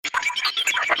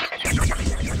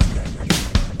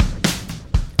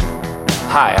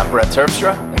Hi, I'm Brett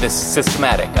Terpstra, and this is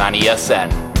Systematic on ESN.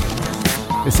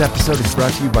 This episode is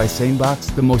brought to you by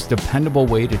SaneBox, the most dependable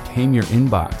way to tame your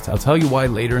inbox. I'll tell you why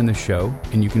later in the show,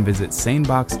 and you can visit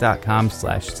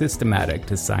sanebox.com/systematic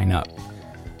to sign up.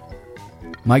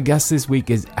 My guest this week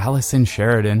is Allison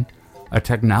Sheridan, a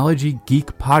technology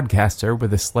geek podcaster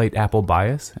with a slight Apple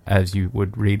bias, as you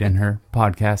would read in her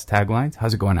podcast taglines.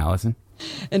 How's it going, Allison?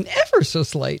 An ever so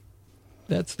slight.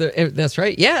 That's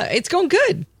right. Yeah, it's going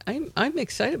good. I'm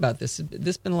excited about this. This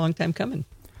has been a long time coming.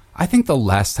 I think the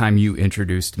last time you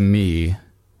introduced me,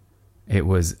 it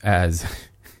was as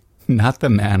not the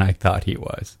man I thought he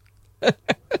was.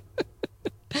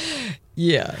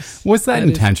 Yes. Was that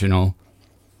intentional?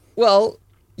 Well,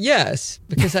 yes,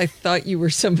 because I thought you were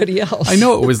somebody else. I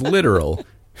know it was literal,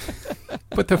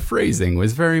 but the phrasing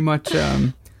was very much...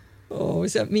 Oh,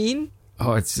 is that mean?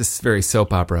 Oh, it's just very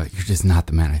soap opera. You're just not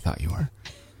the man I thought you were.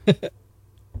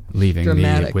 Leaving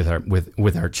Dramatic. me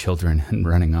with our children and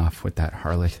running off with that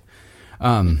harlot.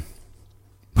 I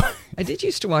did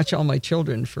used to watch All My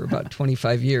Children for about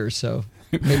 25 years, so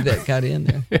maybe that got in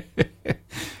there.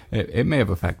 It may have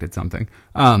affected something.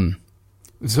 So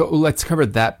let's cover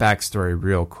that backstory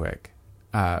real quick.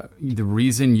 The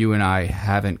reason you and I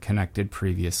haven't connected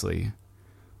previously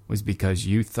was because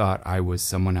you thought I was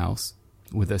someone else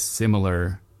with a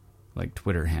similar,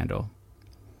 Twitter handle.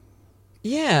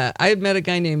 Yeah, I had met a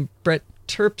guy named Brett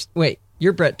Terpstra. Wait,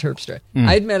 you're Brett Terpstra.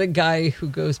 I'd met a guy who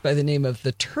goes by the name of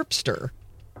the Terpster,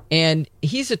 and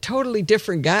he's a totally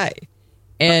different guy.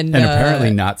 And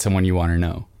apparently not someone you want to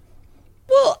know.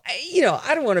 Well,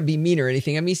 I don't want to be mean or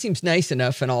anything. I mean, he seems nice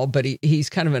enough and all, but he's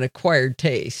kind of an acquired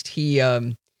taste. He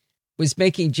was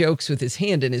making jokes with his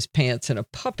hand in his pants and a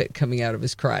puppet coming out of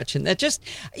his crotch. And that just,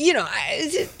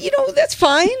 that's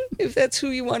fine if that's who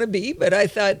you want to be. But I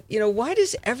thought, why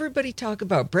does everybody talk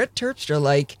about Brett Terpstra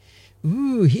like,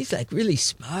 ooh, he's like really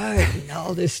smart and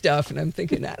all this stuff. And I'm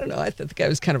thinking, I don't know. I thought the guy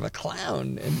was kind of a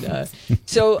clown. And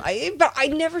but I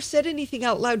never said anything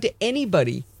out loud to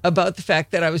anybody about the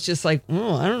fact that I was just like,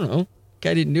 oh, I don't know.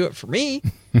 Guy didn't do it for me.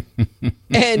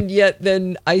 And yet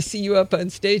then I see you up on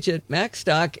stage at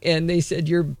MacStock and they said,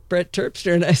 you're Brett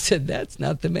Terpstra. And I said, that's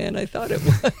not the man I thought it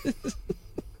was.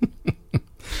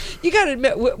 You got to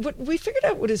admit, we figured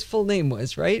out what his full name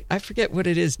was, right? I forget what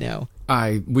it is now.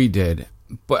 We did.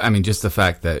 But, I mean, just the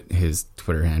fact that his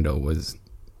Twitter handle was,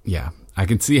 I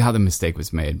can see how the mistake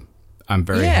was made. I'm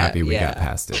very happy we got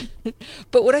past it.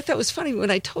 But what I thought was funny,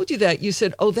 when I told you that, you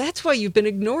said, oh, that's why you've been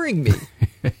ignoring me.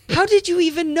 How did you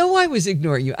even know I was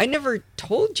ignoring you? I never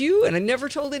told you, and I never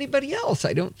told anybody else,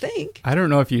 I don't think. I don't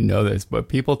know if you know this, but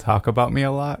people talk about me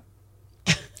a lot.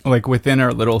 Within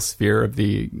our little sphere of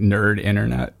the nerd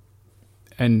internet.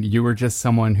 And you were just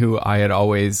someone who I had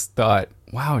always thought,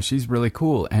 wow, she's really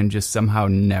cool, and just somehow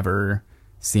I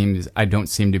don't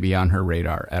seem to be on her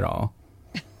radar at all.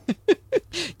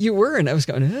 You were, and I was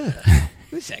going, ugh,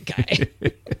 who's that guy?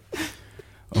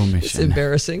 Omission. It's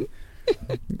embarrassing.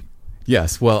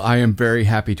 Yes, well, I am very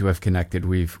happy to have connected.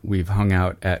 We've hung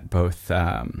out at both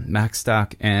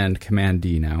MacStock and Command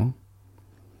D now.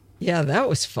 Yeah, that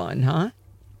was fun, huh?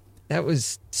 That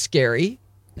was scary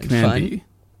and Command fun. D?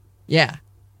 Yeah.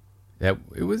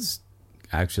 It was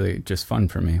actually just fun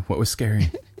for me. What was scary?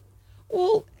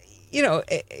 Well,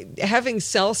 having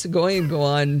Sal Segoyan go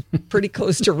on pretty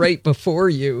close to right before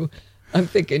you, I'm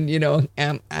thinking,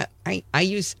 I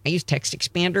use Text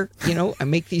Expander. I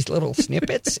make these little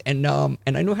snippets, and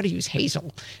I know how to use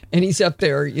Hazel. And he's up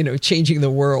there, changing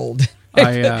the world.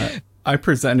 I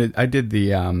did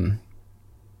the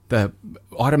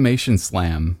Automation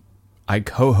Slam. I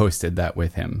co-hosted that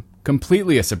with him.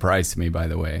 Completely a surprise to me, by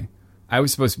the way. I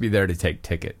was supposed to be there to take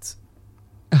tickets.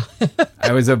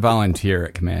 I was a volunteer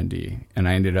at Command D, and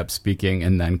I ended up speaking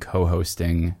and then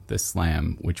co-hosting the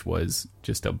slam, which was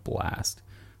just a blast.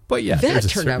 But yeah, there's a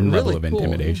certain level of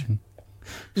intimidation.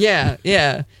 Yeah.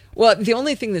 Well, the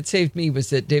only thing that saved me was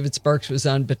that David Sparks was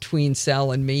on between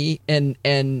Sal and me, and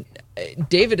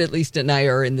David, at least, and I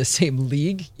are in the same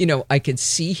league. I could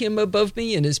see him above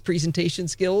me in his presentation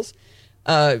skills.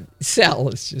 Sal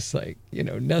is just like,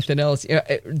 nothing else.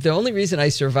 The only reason I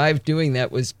survived doing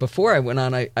that was before I went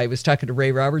on, I was talking to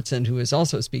Ray Robertson, who is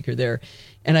also a speaker there.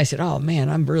 And I said, oh man,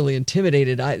 I'm really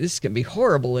intimidated. This is going to be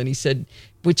horrible. And he said,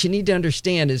 what you need to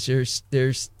understand is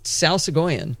there's Sal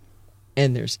Segoyan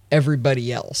and there's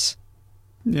everybody else.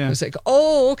 Yeah. I was like,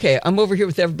 oh, okay. I'm over here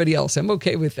with everybody else. I'm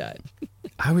okay with that.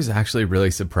 I was actually really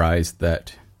surprised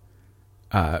that,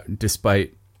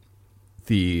 despite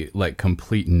the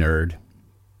complete nerd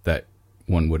that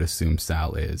one would assume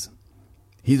Sal is,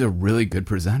 he's a really good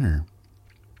presenter.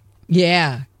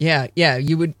 Yeah.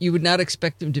 You would not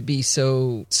expect him to be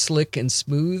so slick and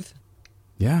smooth.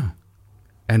 Yeah.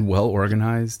 And well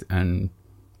organized. And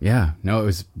yeah, no, it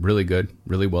was really good.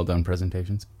 Really well done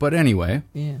presentations. But anyway.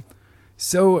 Yeah.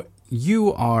 So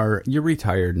you're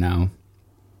retired now.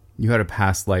 You had a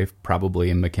past life probably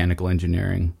in mechanical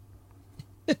engineering.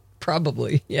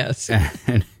 Probably, yes.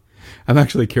 And I'm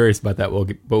actually curious about that,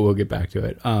 but we'll get back to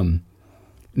it.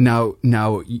 Now,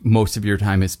 most of your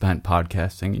time is spent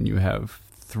podcasting, and you have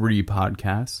 3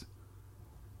 podcasts.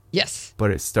 Yes.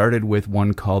 But it started with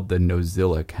one called the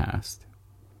Nozilla Cast.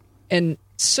 And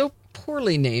so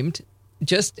poorly named,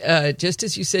 just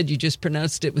as you said, you just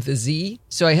pronounced it with a Z,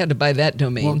 so I had to buy that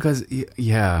domain. Well, because,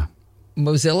 yeah.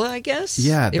 Mozilla, I guess?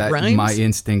 Yeah, it rhymes? My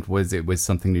instinct was it was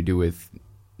something to do with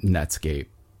Netscape.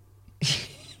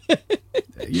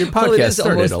 Your podcast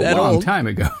started a long time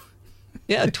ago.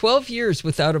 Yeah, 12 years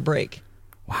without a break.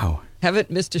 Wow. Haven't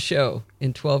missed a show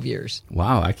in 12 years.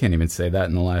 Wow, I can't even say that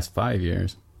in the last 5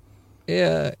 years.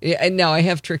 Yeah, and now I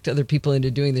have tricked other people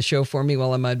into doing the show for me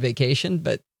while I'm on vacation,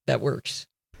 but that works.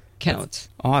 Counts.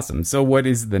 That's awesome. So what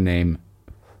is the name?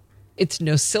 It's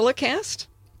NosillaCast,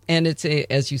 and it's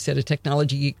as you said, a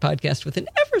technology geek podcast with an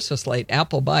ever so slight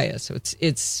Apple bias. So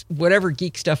it's whatever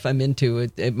geek stuff I'm into.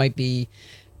 It might be,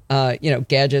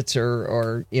 gadgets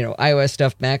or iOS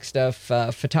stuff, Mac stuff,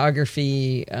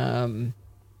 photography,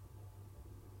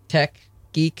 tech,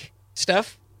 geek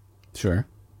stuff. Sure.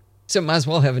 So it might as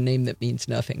well have a name that means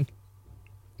nothing.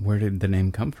 Where did the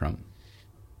name come from?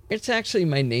 It's actually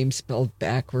my name spelled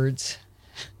backwards.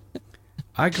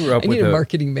 I grew up with a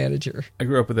marketing manager. I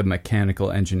grew up with a mechanical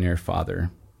engineer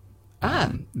father.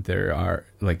 There are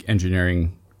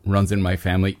engineering runs in my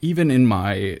family, even in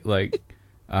my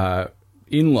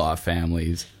in-law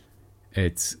families.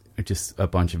 It's just a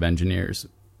bunch of engineers,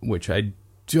 which I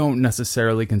don't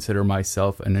necessarily consider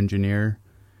myself an engineer.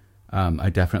 I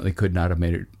definitely could not have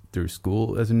made it through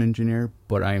school as an engineer,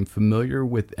 but I am familiar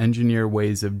with engineer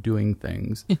ways of doing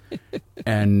things.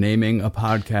 And naming a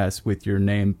podcast with your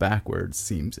name backwards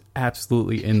seems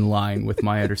absolutely in line with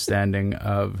my understanding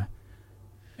of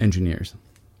engineers.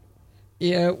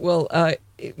 Yeah, well,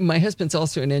 my husband's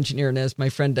also an engineer, and as my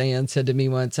friend Diane said to me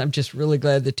once, I'm just really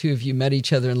glad the two of you met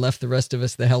each other and left the rest of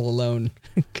us the hell alone.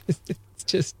 It's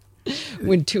just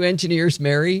when two engineers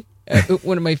marry.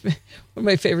 One of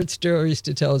my favorite stories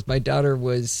to tell is my daughter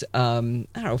was,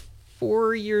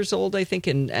 4 years old, I think,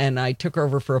 and I took her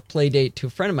over for a play date to a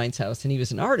friend of mine's house, and he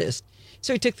was an artist.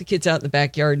 So he took the kids out in the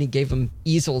backyard, and he gave them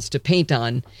easels to paint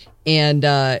on,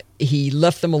 and he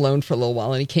left them alone for a little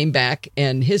while, and he came back,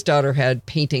 and his daughter had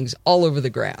paintings all over the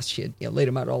grass. She had laid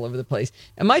them out all over the place.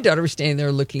 And my daughter was standing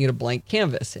there looking at a blank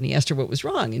canvas, and he asked her what was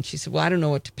wrong, and she said, well, I don't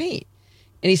know what to paint.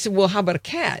 And he said, well, how about a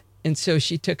cat? And so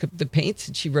she took up the paints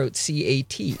and she wrote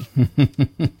C-A-T.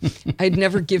 I'd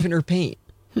never given her paint.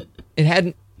 Why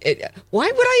would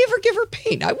I ever give her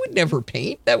paint? I would never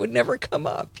paint. That would never come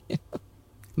up.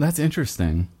 That's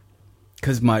interesting.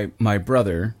 Because my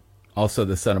brother, also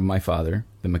the son of my father,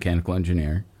 the mechanical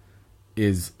engineer,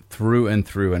 is through and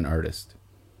through an artist.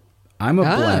 I'm a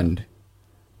blend,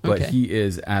 but okay. He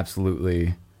is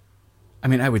absolutely... I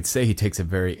mean, I would say he takes a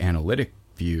very analytic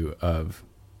view of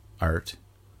art.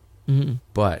 Mm-hmm.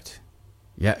 But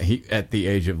yeah, he at the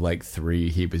age of 3,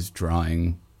 he was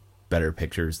drawing better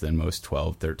pictures than most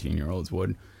 12, 13-year-olds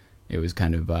would. It was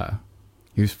kind of,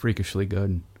 he was freakishly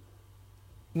good.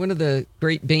 One of the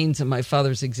great banes of my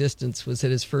father's existence was that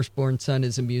his firstborn son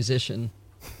is a musician.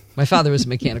 My father was a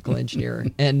mechanical engineer.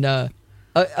 And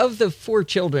of the 4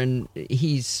 children,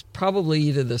 he's probably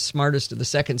either the smartest or the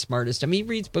second smartest. I mean, he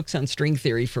reads books on string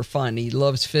theory for fun. He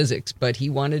loves physics, but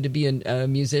he wanted to be a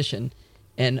musician.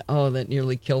 And, that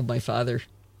nearly killed my father.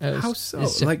 How so?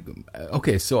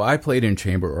 So I played in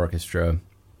chamber orchestra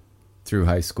through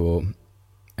high school,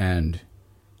 and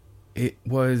it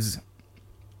was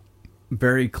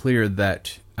very clear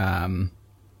that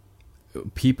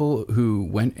people who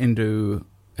went into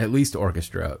at least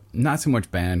orchestra, not so much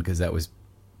band, because that was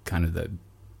kind of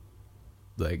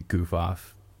the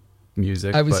goof-off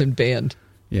music. I was in band.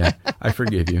 Yeah, I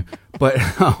forgive you.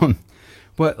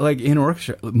 But in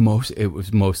orchestra, it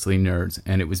was mostly nerds,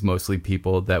 and it was mostly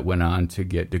people that went on to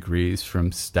get degrees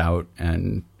from Stout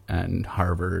and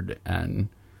Harvard, and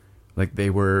they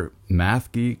were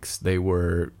math geeks, they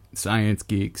were science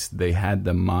geeks, they had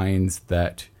the minds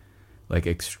that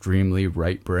extremely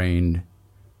right-brained,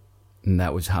 and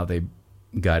that was how they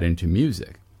got into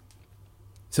music.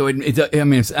 So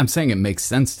I'm saying it makes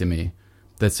sense to me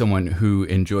that someone who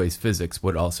enjoys physics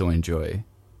would also enjoy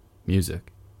music.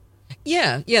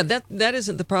 Yeah, that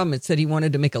isn't the problem. It's that he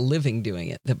wanted to make a living doing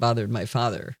it that bothered my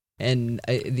father.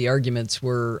 the arguments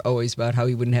were always about how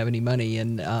he wouldn't have any money.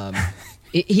 And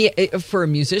for a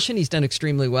musician, he's done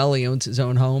extremely well. He owns his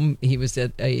own home. He was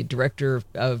a director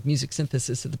of music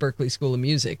synthesis at the Berklee School of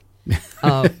Music.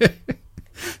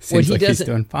 Seems like he's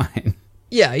doing fine.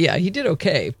 Yeah, he did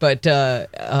okay. But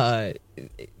the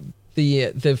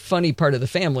funny part of the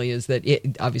family is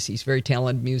that obviously he's very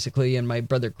talented musically, and my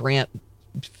brother Grant,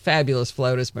 fabulous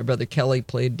flautist. My brother Kelly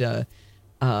played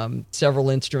several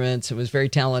instruments and was very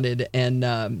talented,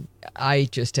 and I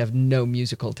just have no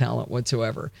musical talent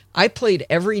whatsoever. I played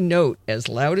every note as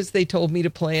loud as they told me to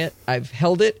play it. I've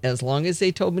held it as long as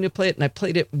they told me to play it, and I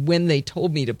played it when they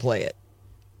told me to play it.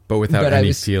 But without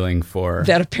any feeling for...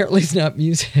 That apparently is not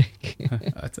music.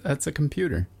 That's a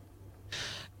computer.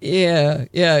 Yeah.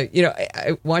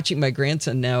 Watching my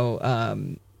grandson now,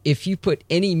 if you put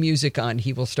any music on,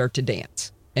 he will start to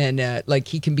dance. And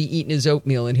he can be eating his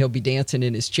oatmeal and he'll be dancing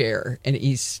in his chair. And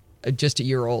he's just a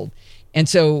year old. And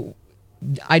so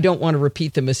I don't want to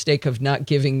repeat the mistake of not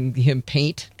giving him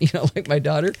paint, like my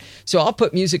daughter. So I'll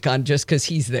put music on just because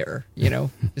he's there,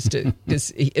 just because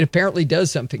it apparently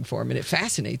does something for him. And it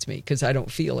fascinates me because I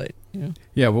don't feel it.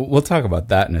 Yeah, we'll talk about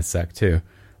that in a sec, too.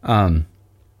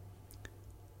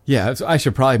 Yeah, so I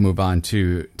should probably move on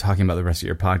to talking about the rest of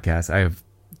your podcast. I have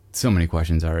so many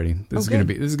questions already. This is going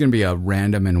to be a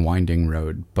random and winding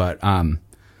road. But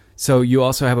so you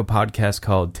also have a podcast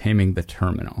called Taming the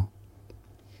Terminal.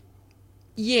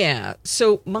 Yeah.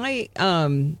 So my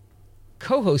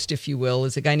co-host, if you will,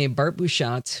 is a guy named Bart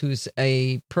Buchatz, who's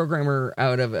a programmer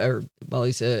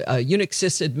he's a Unix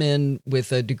sysadmin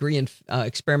with a degree in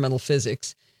experimental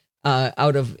physics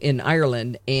in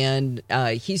Ireland. And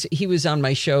he was on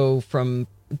my show from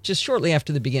just shortly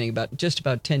after the beginning,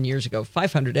 about 10 years ago,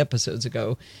 500 episodes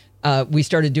ago. We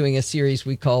started doing a series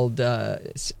we called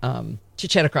Chit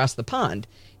Chat Across the Pond.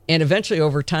 And eventually,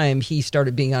 over time, he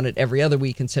started being on it every other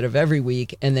week instead of every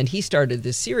week. And then he started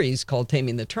this series called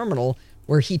Taming the Terminal,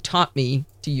 where he taught me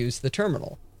to use the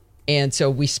terminal. And so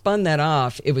we spun that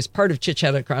off. It was part of Chit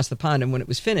Chat Across the Pond. And when it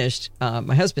was finished,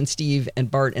 my husband, Steve, and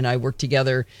Bart and I worked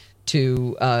together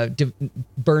to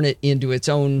burn it into its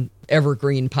own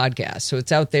evergreen podcast. So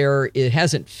it's out there. It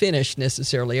hasn't finished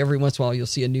necessarily. Every once in a while, you'll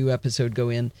see a new episode go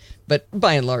in. But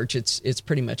by and large, it's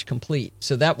pretty much complete.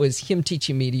 So that was him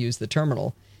teaching me to use the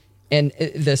terminal. And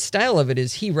the style of it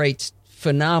is he writes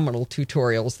phenomenal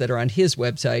tutorials that are on his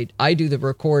website. I do the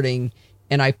recording,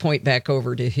 and I point back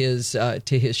over to his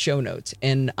show notes.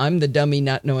 And I'm the dummy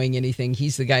not knowing anything.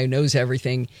 He's the guy who knows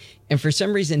everything. And for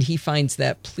some reason, he finds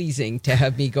that pleasing to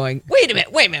have me going, wait a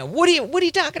minute, what are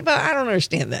you talking about? I don't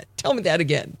understand that. Tell me that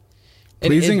again.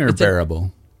 Pleasing or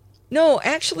bearable? No,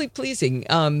 actually pleasing.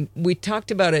 We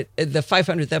talked about it. The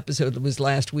 500th episode was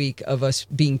last week of us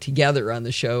being together on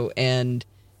the show, and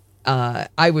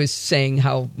I was saying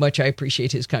how much I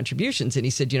appreciate his contributions, and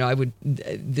he said,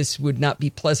 this would not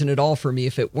be pleasant at all for me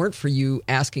if it weren't for you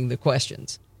asking the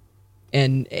questions.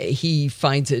 And he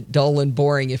finds it dull and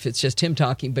boring if it's just him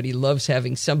talking, but he loves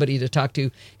having somebody to talk to.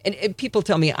 And people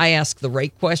tell me I ask the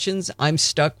right questions. I'm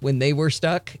stuck when they were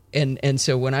stuck. And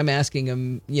so when I'm asking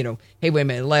him, hey, wait a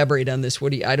minute, elaborate on this.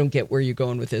 I don't get where you're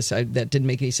going with this. That didn't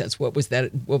make any sense. What was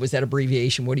that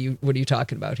abbreviation? What are you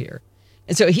talking about here?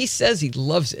 And so he says he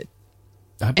loves it.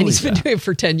 And he's been doing it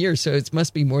for 10 years, so it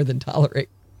must be more than tolerate.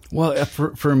 Well,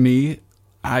 for me,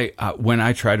 when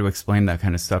I try to explain that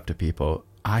kind of stuff to people,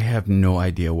 I have no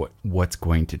idea what's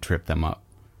going to trip them up.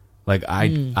 Like,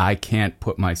 I can't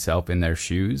put myself in their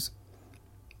shoes.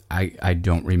 I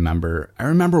don't remember. I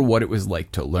remember what it was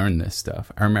like to learn this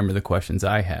stuff. I remember the questions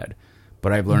I had.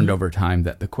 But I've learned over time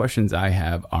that the questions I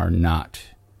have are not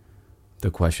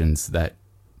the questions that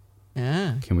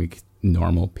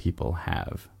normal people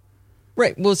have.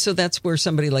 Right. Well, so that's where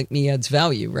somebody like me adds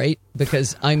value, right?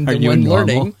 Because I'm the one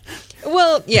learning.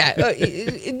 Well, yeah,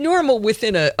 normal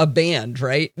within a band,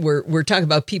 right? We're talking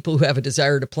about people who have a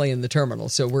desire to play in the terminal.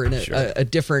 So we're in a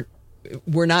different.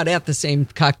 We're not at the same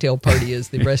cocktail party as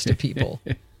the rest of people.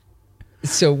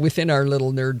 So within our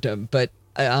little nerddom, but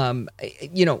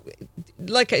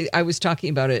like I was talking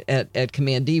about it at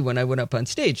Command D when I went up on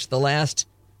stage, the last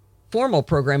formal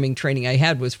programming training I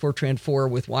had was Fortran 4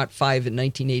 with Watt 5 in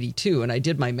 1982, and I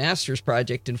did my master's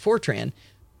project in Fortran,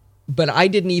 but I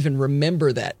didn't even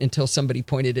remember that until somebody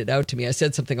pointed it out to me. I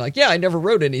said something like, I never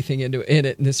wrote anything in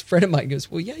it, and this friend of mine goes,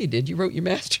 well, yeah, you did. You wrote your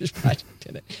master's project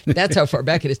in it. That's how far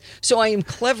back it is. So I am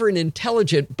clever and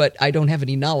intelligent, but I don't have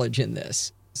any knowledge in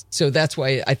this. So that's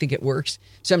why I think it works.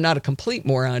 So I'm not a complete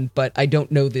moron, but I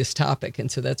don't know this topic, and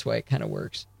so that's why it kind of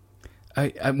works.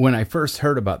 When I first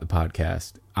heard about the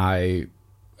podcast, I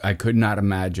could not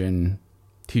imagine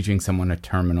teaching someone a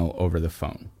terminal over the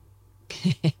phone.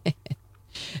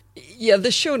 Yeah,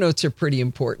 the show notes are pretty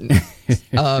important.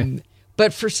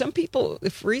 But for some people,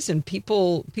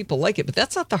 people like it. But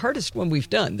that's not the hardest one we've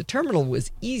done. The terminal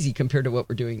was easy compared to what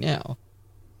we're doing now.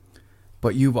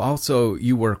 But you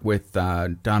work with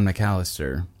Don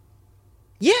McAllister.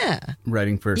 Yeah.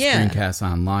 Writing for Screencast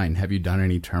Online. Have you done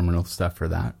any terminal stuff for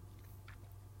that?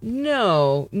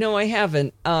 No, I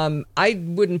haven't. I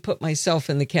wouldn't put myself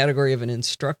in the category of an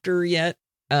instructor yet.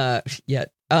 The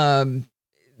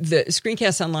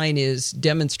Screencast Online is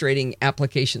demonstrating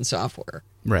application software,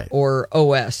 right, or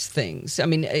OS things. I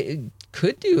mean, it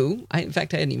could do. In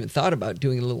fact, I hadn't even thought about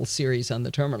doing a little series on the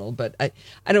terminal, but I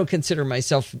don't consider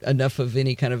myself enough of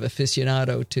any kind of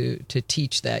aficionado to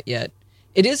teach that yet.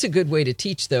 It is a good way to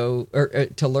teach, though, or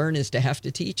to learn is to have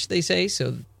to teach, they say.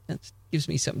 So that gives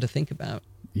me something to think about.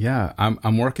 Yeah,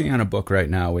 I'm working on a book right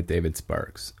now with David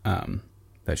Sparks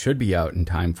that should be out in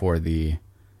time for the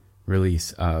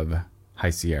release of High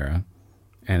Sierra,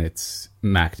 and it's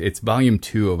Mac. It's volume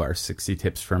 2 of our 60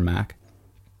 tips for Mac.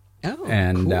 Oh,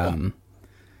 and cool.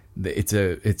 It's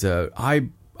a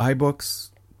iBooks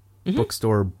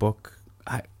bookstore book.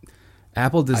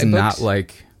 Apple does iBooks? not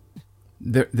like.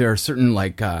 There are certain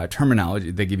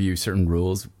terminology. They give you certain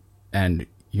rules, and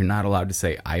you're not allowed to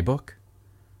say iBook.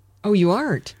 Oh, you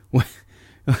aren't?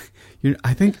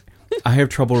 I think I have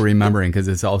trouble remembering because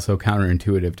it's also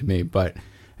counterintuitive to me. But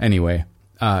anyway,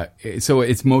 so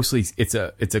it's mostly it's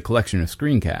a collection of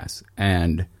screencasts,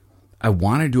 and I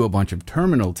want to do a bunch of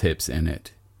terminal tips in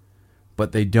it,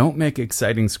 but they don't make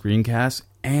exciting screencasts,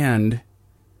 and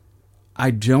I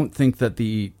don't think that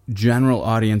the general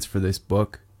audience for this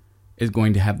book is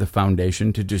going to have the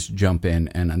foundation to just jump in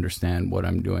and understand what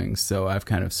I'm doing. So I've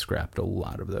kind of scrapped a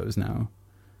lot of those now.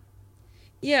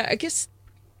 Yeah, I guess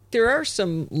there are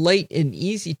some light and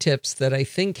easy tips that I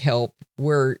think help,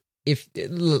 where if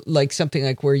like something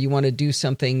like where you want to do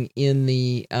something in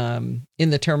the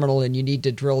terminal and you need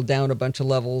to drill down a bunch of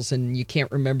levels and you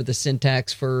can't remember the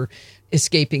syntax for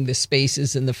escaping the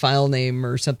spaces in the file name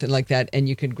or something like that, and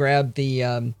you can grab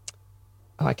the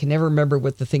I can never remember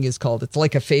what the thing is called. It's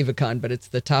like a favicon, but it's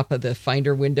the top of the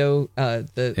Finder window,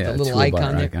 the little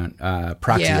icon.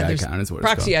 Proxy icon is what it's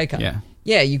called. Proxy icon.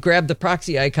 Yeah, you grab the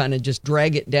proxy icon and just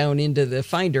drag it down into the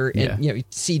Finder, and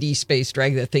CD space,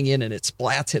 drag that thing in, and it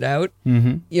splats it out.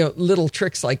 Mm-hmm. Little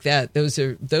tricks like that. Those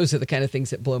are the kind of things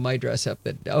that blow my dress up.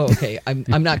 That okay,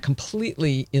 I'm not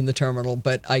completely in the terminal,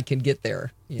 but I can get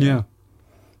there. Yeah.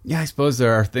 I suppose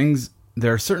there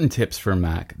are certain tips for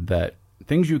Mac that.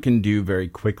 Things you can do very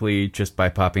quickly just by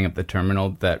popping up the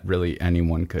terminal that really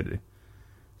anyone could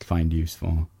find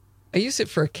useful. I use it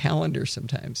for a calendar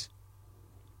sometimes.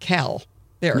 Cal.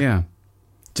 There. Yeah.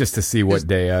 Just to see what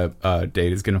day a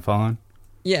date is going to fall on.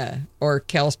 Yeah. Or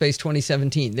Cal Space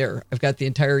 2017. There. I've got the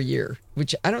entire year,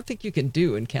 which I don't think you can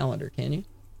do in calendar, can you?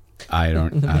 I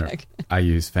don't. I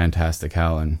use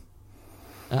Fantastical and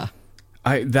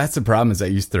that's the problem is I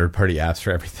use third-party apps for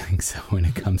everything. So when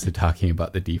it comes to talking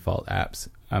about the default apps,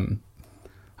 I'm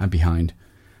behind.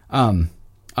 All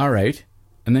right.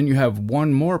 And then you have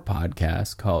one more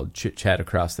podcast called Chit Chat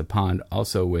Across the Pond,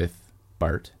 also with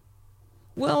Bart.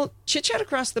 Well, Chit Chat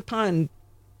Across the Pond,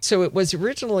 so it was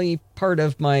originally part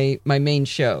of my main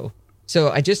show.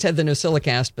 So I just had the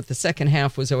NosillaCast, but the second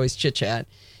half was always Chit Chat.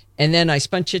 And then I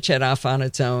spun Chit Chat off on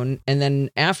its own. And then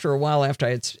after a while,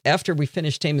 after we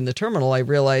finished Taming the Terminal, I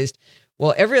realized,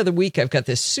 well, every other week I've got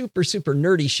this super, super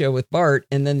nerdy show with Bart.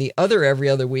 And then the other every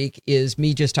other week is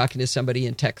me just talking to somebody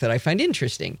in tech that I find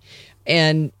interesting.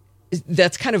 And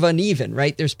that's kind of uneven,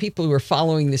 right? There's people who are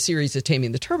following the series of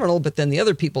Taming the Terminal, but then the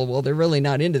other people, well, they're really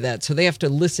not into that. So they have to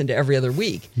listen to every other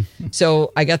week.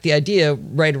 So I got the idea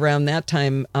right around that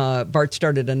time. Bart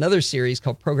started another series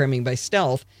called Programming by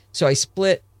Stealth. So I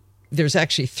split. There's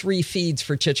actually 3 feeds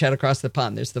for Chit Chat Across the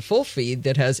Pond. There's the full feed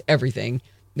that has everything.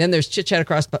 Then there's Chit Chat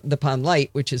Across the Pond Lite,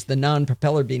 which is the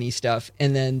non-propeller beanie stuff.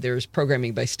 And then there's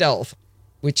Programming by Stealth,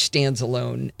 which stands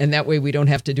alone. And that way we don't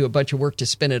have to do a bunch of work to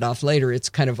spin it off later. It's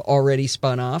kind of already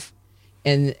spun off.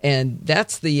 And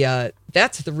that's the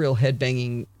real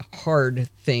headbanging hard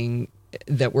thing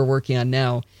that we're working on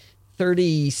now.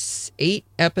 38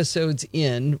 episodes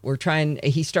in,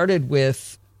 he started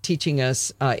with teaching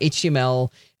us HTML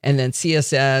and then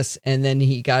CSS, and then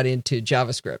he got into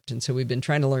JavaScript. And so we've been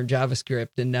trying to learn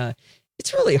JavaScript, and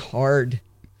it's really hard.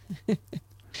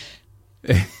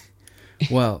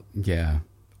 Well, yeah.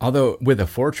 Although with a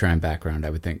Fortran background,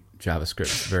 I would think JavaScript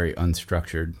is very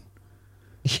unstructured.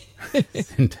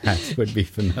 Syntax would be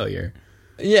familiar.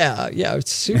 Yeah,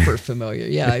 it's super familiar.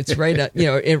 Yeah, it's right.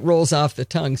 It rolls off the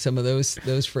tongue, some of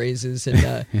those phrases.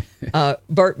 And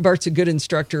Bart's a good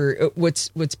instructor. What's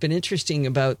been interesting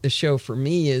about the show for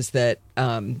me is that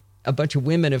a bunch of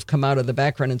women have come out of the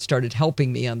background and started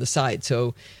helping me on the side.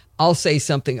 So I'll say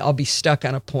something, I'll be stuck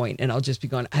on a point, and I'll just be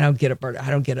going, I don't get it, Bart.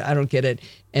 I don't get it.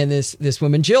 And this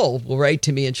woman, Jill, will write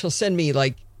to me, and she'll send me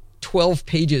like 12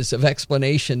 pages of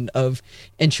explanation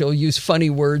and she'll use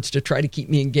funny words to try to keep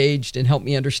me engaged and help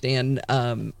me understand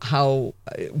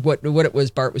what it was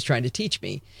Bart was trying to teach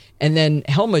me. And then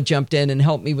Helma jumped in and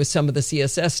helped me with some of the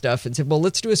CSS stuff and said, well,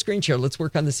 let's do a screen share. Let's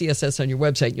work on the CSS on your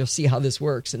website and you'll see how this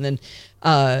works. And then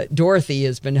Dorothy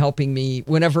has been helping me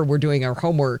whenever we're doing our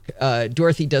homework.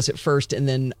 Dorothy does it first, and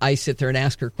then I sit there and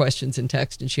ask her questions in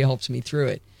text, and she helps me through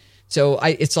it. So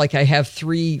it's like I have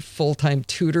 3 full-time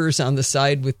tutors on the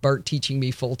side with Bart teaching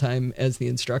me full-time as the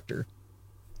instructor.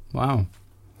 Wow.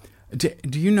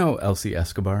 Do you know Elsie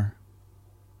Escobar?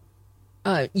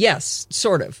 Yes,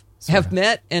 sort of. Have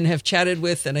met and have chatted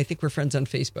with, and I think we're friends on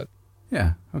Facebook.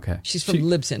 Yeah, okay. She's from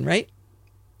Libsyn, right?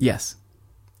 Yes.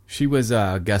 She was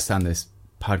a guest on this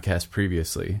podcast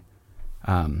previously,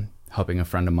 helping a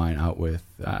friend of mine out with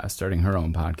starting her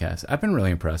own podcast. I've been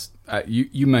really impressed.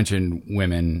 You mentioned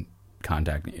women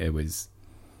contacting. It was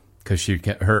because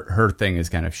her thing is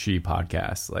kind of she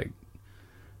podcasts, like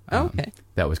okay,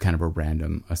 that was kind of a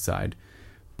random aside,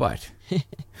 but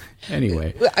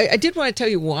anyway, I did want to tell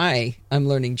you why I'm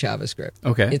learning JavaScript.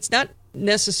 Okay, it's not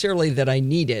necessarily that I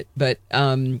need it, but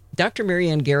Dr.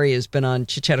 Marianne Gary has been on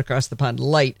Chit Chat Across the Pond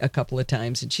Light a couple of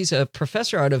times, and she's a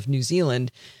professor out of New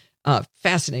Zealand.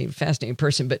 Fascinating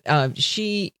person, but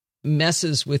she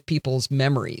messes with people's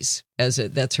memories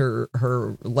that's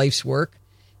her life's work.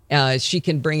 She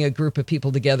can bring a group of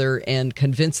people together and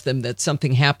convince them that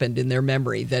something happened in their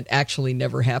memory that actually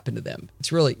never happened to them.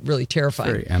 It's really, really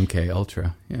terrifying. Very MK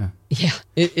Ultra. Yeah. Yeah.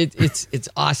 It's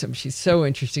awesome. She's so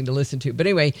interesting to listen to. But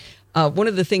anyway, one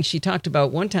of the things she talked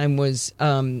about one time was,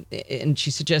 and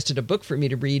she suggested a book for me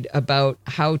to read about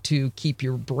how to keep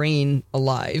your brain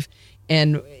alive.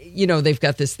 And, they've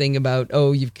got this thing about,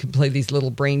 you can play these little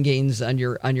brain games on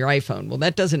your iPhone. Well,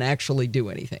 that doesn't actually do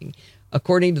anything.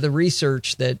 According to the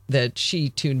research that she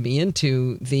tuned me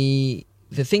into, the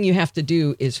thing you have to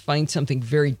do is find something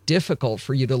very difficult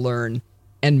for you to learn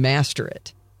and master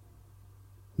it.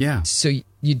 Yeah. So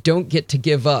you don't get to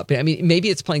give up. I mean, maybe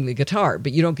it's playing the guitar,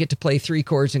 but you don't get to play 3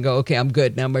 chords and go, okay, I'm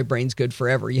good. Now my brain's good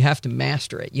forever. You have to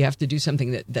master it. You have to do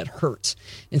something that hurts.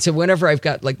 And so whenever I've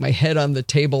got like my head on the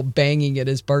table banging it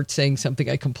as Bart's saying something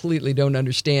I completely don't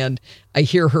understand, I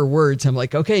hear her words. I'm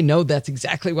like, okay, no, that's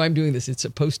exactly why I'm doing this. It's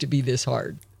supposed to be this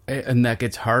hard. And that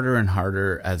gets harder and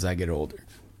harder as I get older.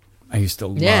 I used to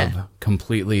love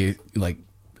completely like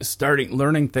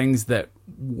learning things that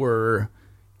were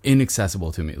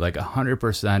inaccessible to me, like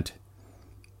 100%,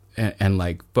 and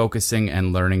like focusing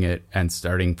and learning it and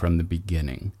starting from the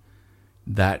beginning.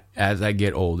 That as I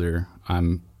get older,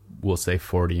 we'll say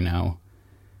 40 now,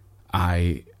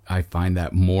 I find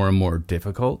that more and more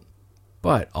difficult.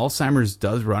 But Alzheimer's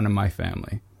does run in my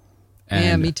family. And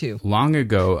yeah, me too. Long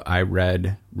ago, I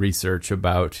read research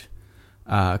about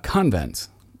convents,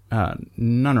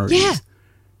 nunneries.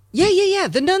 Yeah.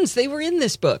 The nuns, they were in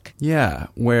this book. Yeah,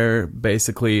 where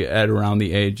basically at around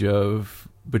the age of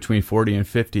between 40 and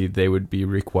 50, they would be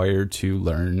required to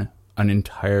learn an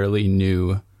entirely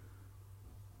new...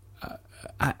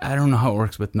 I don't know how it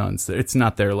works with nuns. It's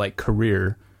not their like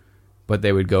career, but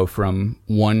they would go from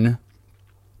one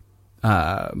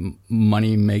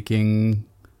money-making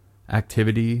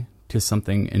activity to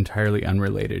something entirely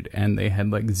unrelated. And they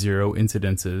had like 0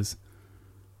 incidences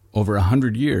over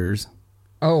 100 years.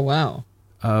 Oh, wow.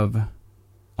 Of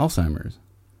Alzheimer's.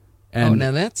 And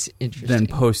now that's interesting. Then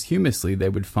posthumously, they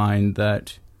would find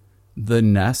that the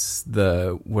nests,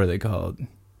 what are they called?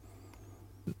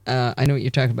 I know what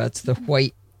you're talking about. It's the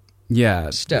white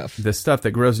stuff. The stuff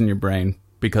that grows in your brain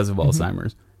because of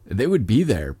Alzheimer's. They would be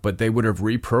there, but they would have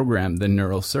reprogrammed the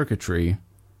neural circuitry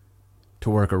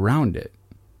to work around it.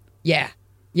 Yeah.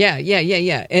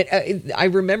 And, I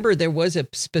remember there was a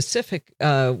specific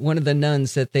one of the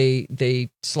nuns that they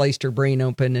sliced her brain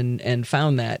open and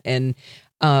found that. And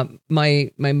most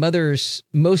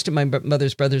of my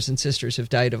mother's brothers and sisters have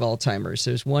died of Alzheimer's.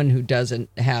 There's one who doesn't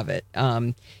have it.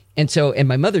 And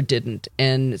my mother didn't.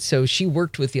 And so she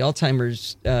worked with the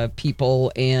Alzheimer's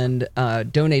people and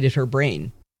donated her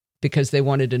brain because they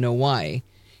wanted to know why.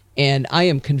 And I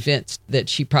am convinced that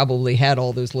she probably had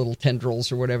all those little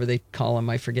tendrils or whatever they call them.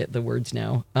 I forget the words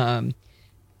now. And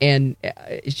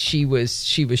she was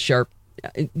sharp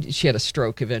she had a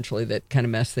stroke eventually that kind of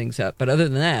messed things up. But other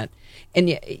than that,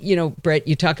 and you know, Brett,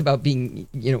 you talk about being,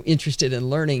 you know, interested in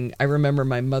learning. I remember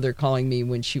my mother calling me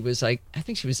when she was like, I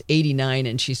think she was 89,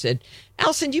 and she said,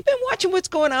 "Allison, you've been watching what's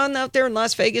going on out there in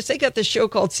Las Vegas? They got this show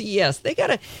called CES. They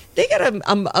got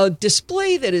a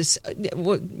display that is,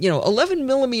 you know, 11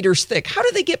 millimeters thick. How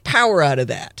do they get power out of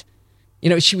that?" You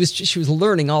know, she was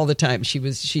learning all the time.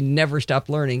 She never stopped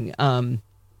learning.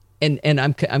 And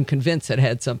I'm convinced that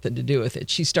had something to do with it.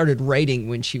 She started writing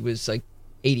when she was like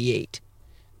 88.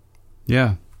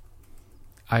 Yeah.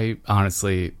 I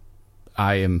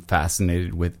am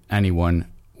fascinated with anyone,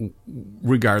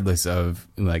 regardless of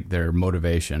like their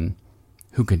motivation,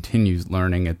 who continues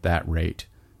learning at that rate,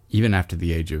 even after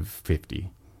the age of 50.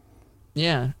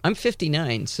 Yeah, I'm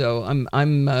 59, so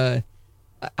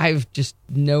I've just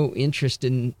no interest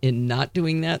in not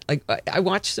doing that. Like I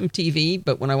watch some TV,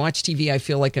 but when I watch TV, I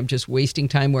feel like I'm just wasting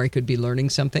time where I could be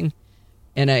learning something.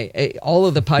 And I all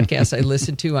of the podcasts I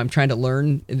listen to, I'm trying to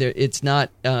learn. It's not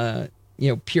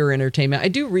pure entertainment. I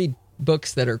do read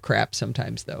books that are crap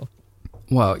sometimes, though.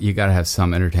 Well, you got to have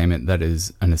some entertainment that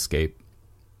is an escape.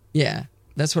 Yeah,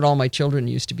 that's what all my children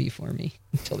used to be for me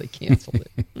until they canceled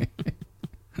it.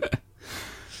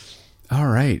 All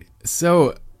right,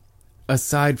 so.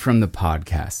 Aside from the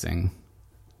podcasting,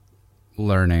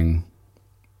 learning,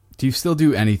 do you still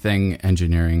do anything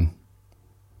engineering?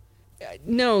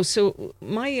 No. So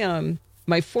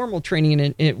my formal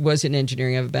training it was in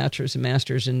engineering. I have a bachelor's and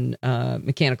master's in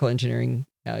mechanical engineering,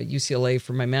 UCLA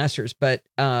for my master's. But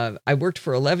I worked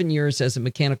for 11 years as a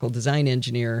mechanical design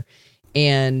engineer.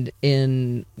 And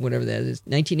in whatever that is,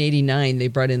 1989, they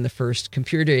brought in the first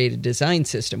computer-aided design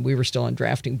system. We were still on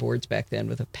drafting boards back then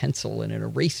with a pencil and an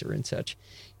eraser and such.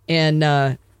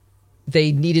 And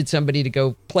they needed somebody to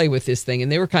go play with this thing.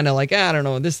 And they were kind of like, I don't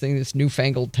know, this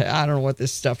newfangled, I don't know what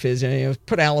this stuff is. And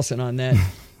put Allison on that.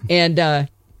 and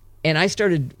I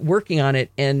started working on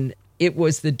it. And it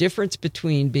was the difference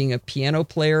between being a piano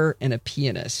player and a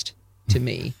pianist to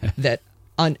me that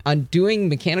on doing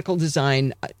mechanical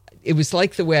design, it was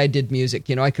like the way I did music.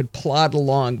 You know, I could plod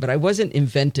along, but I wasn't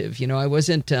inventive. You know, I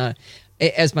wasn't,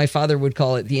 as my father would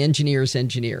call it, the engineer's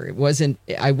engineer.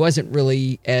 I wasn't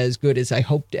really as good as I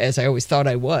always thought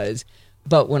I was.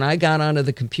 But when I got onto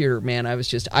the computer, man,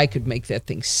 I could make that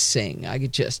thing sing. I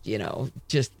could just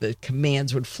the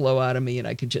commands would flow out of me and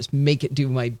I could just make it do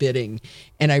my bidding.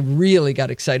 And I really got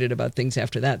excited about things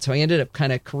after that. So I ended up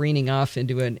kind of careening off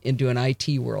into an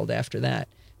IT world after that.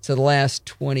 So the last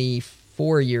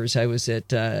 24 years I was at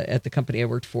the company I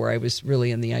worked for, I was really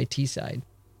in the IT side.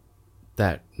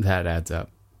 That adds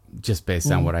up, just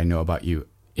based on what I know about you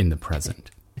in the present.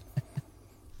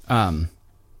 Can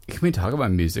we talk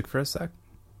about music for a sec?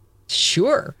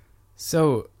 Sure.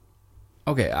 So,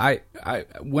 okay, I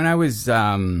when I was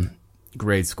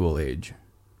grade school age,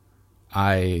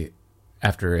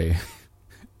 after a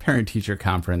parent-teacher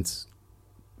conference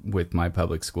with my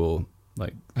public school,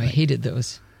 I hated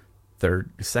those.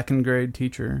 Second grade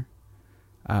teacher,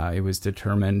 it was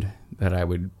determined that I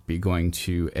would be going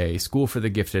to a school for the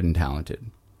gifted and talented.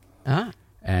 Ah.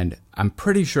 And I'm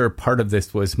pretty sure part of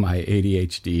this was my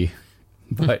ADHD,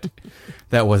 but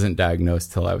that wasn't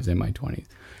diagnosed till I was in my 20s.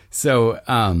 So,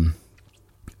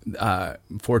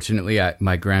 fortunately,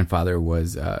 my grandfather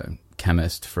was a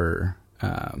chemist for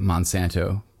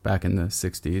Monsanto back in the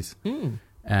 60s.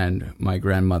 And my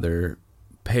grandmother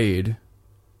paid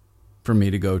for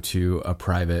me to go to a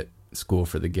private school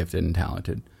for the gifted and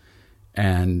talented.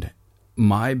 And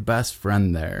my best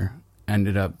friend there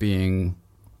ended up being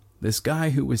this guy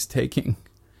who was taking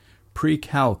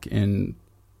pre-calc in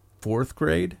 4th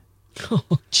grade.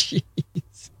 Oh,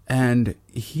 jeez. And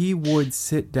he would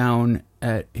sit down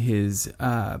at his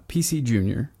PC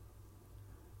Junior,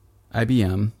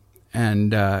 IBM,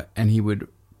 and he would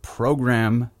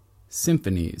program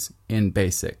symphonies in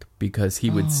BASIC because he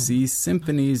would see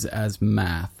symphonies as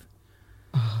math.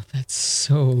 Oh, that's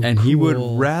so And cool. he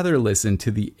would rather listen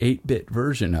to the 8-bit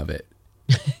version of it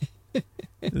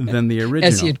than the original.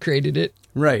 As he had created it.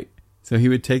 Right. So he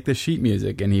would take the sheet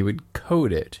music and he would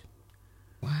code it.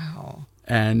 Wow.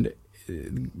 And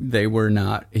he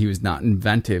was not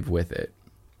inventive with it.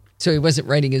 So he wasn't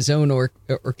writing his own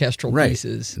orchestral Right.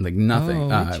 pieces. Like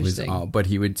nothing. Oh, It was interesting. all, but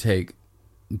he would take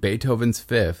Beethoven's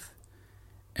Fifth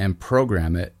and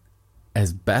program it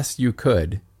as best you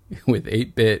could with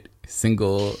 8-bit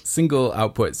single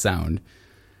output sound,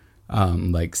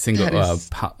 like single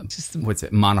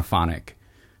monophonic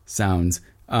sounds,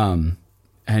 and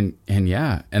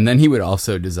yeah, and then he would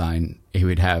also design. He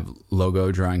would have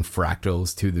logo drawing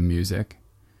fractals to the music,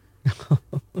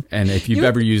 And if you've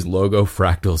ever used logo,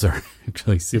 fractals are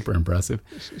actually super impressive.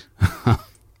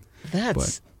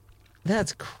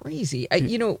 That's crazy.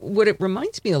 What it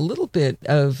reminds me a little bit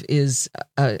of is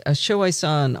a show I saw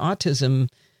on autism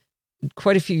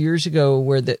quite a few years ago,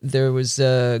 where there's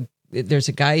a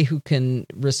guy who can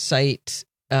recite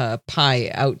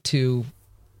pi out to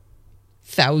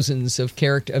thousands of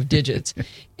digits,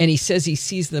 and he says he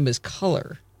sees them as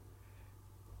color.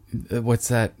 What's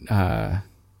that? I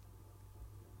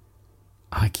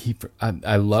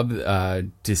love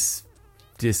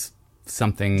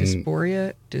something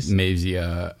dysphoria,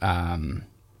 dysmasia.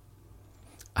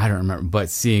 I don't remember, but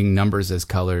seeing numbers as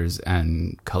colors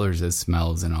and colors as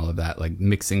smells and all of that, like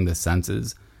mixing the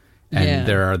senses. And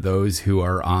there are those who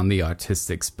are on the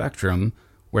autistic spectrum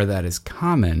where that is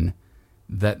common,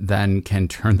 that then can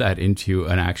turn that into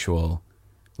an actual,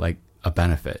 like, a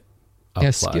benefit,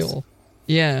 a skill.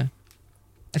 Yeah.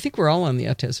 I think we're all on the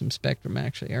autism spectrum,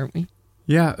 actually, aren't we?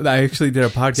 Yeah, I actually did a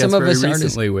podcast very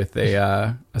recently with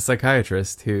a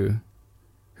psychiatrist who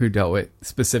dealt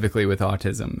specifically with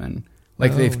autism, and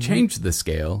they've changed the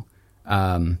scale.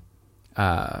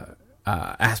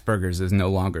 Asperger's is no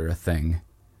longer a thing.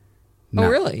 Oh,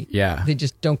 really? Yeah. They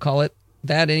just don't call it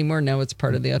that anymore. Now it's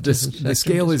part of the autism spectrum. The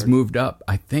scale is moved up,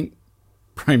 I think,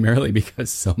 primarily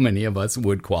because so many of us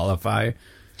would qualify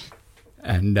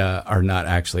and are not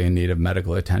actually in need of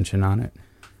medical attention on it.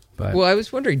 But well, I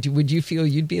was wondering, would you feel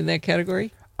you'd be in that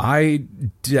category? I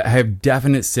have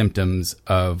definite symptoms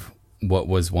of what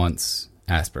was once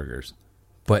Asperger's,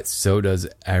 but so does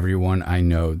everyone I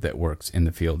know that works in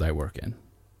the field I work in.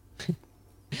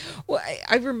 Well,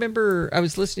 I remember I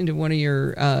was listening to one of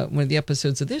the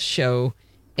episodes of this show,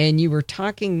 and you were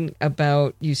talking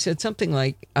about, you said something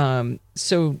like,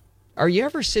 so are you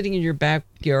ever sitting in your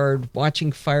backyard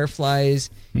watching fireflies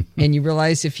and you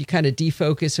realize if you kind of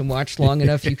defocus and watch long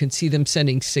enough, you can see them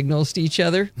sending signals to each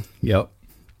other? Yep.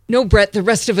 No, Brett, the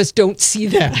rest of us don't see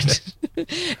that.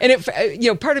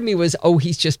 And part of me was,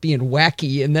 he's just being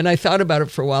wacky. And then I thought about it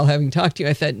for a while, having talked to you.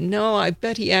 I thought, no, I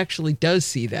bet he actually does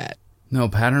see that. No,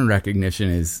 pattern recognition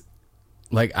is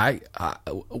like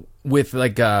with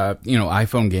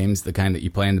iPhone games, the kind that you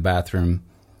play in the bathroom,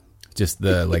 just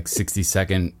the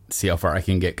 60-second see how far I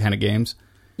can get kind of games.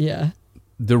 Yeah.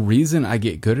 The reason I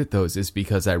get good at those is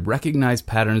because I recognize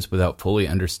patterns without fully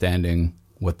understanding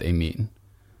what they mean.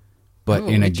 But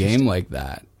in a game like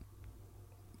that,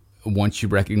 once you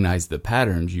recognize the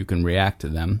patterns, you can react to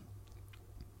them.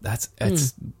 That's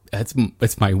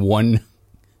my one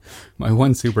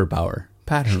superpower,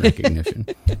 pattern recognition.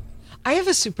 I have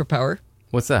a superpower.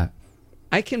 What's that?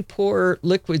 I can pour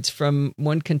liquids from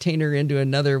one container into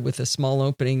another with a small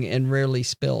opening and rarely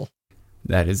spill.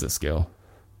 That is a skill.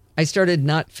 I started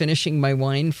not finishing my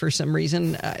wine for some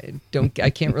reason. I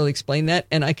can't really explain that.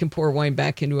 And I can pour wine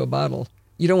back into a bottle.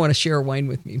 You don't want to share wine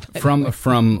with me.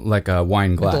 From like a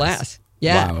wine glass. A glass.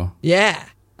 Yeah. Wow. Yeah.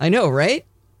 I know, right?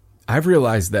 I've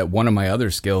realized that one of my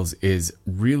other skills is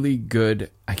really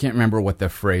good. I can't remember what the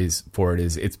phrase for it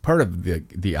is. It's part of the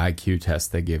IQ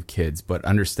test they give kids, but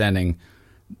understanding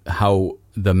how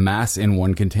the mass in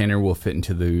one container will fit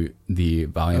into the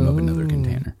volume of another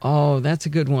container. Oh, that's a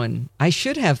good one. I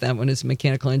should have that one as a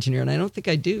mechanical engineer, and I don't think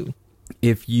I do.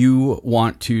 If you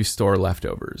want to store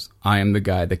leftovers, I am the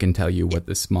guy that can tell you what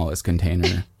the smallest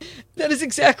container. That is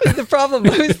exactly the problem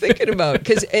I was thinking about.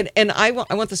 Because and I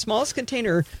want the smallest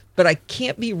container, but I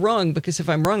can't be wrong, because if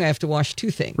I'm wrong, I have to wash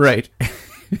two things. Right.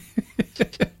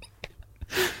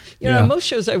 On most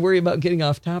shows, I worry about getting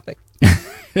off topic.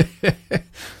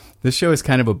 This show is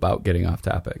kind of about getting off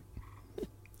topic,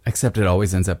 except it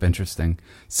always ends up interesting.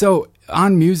 So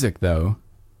on music, though,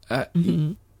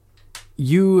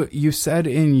 you said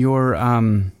in your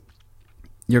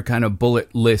kind of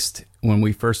bullet list when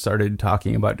we first started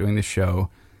talking about doing the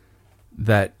show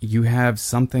that you have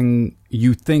something,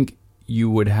 you think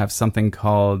you would have something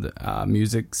called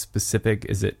music specific.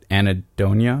 Is it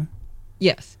anhedonia?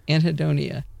 Yes,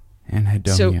 anhedonia.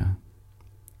 Anhedonia. So,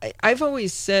 I've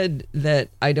always said that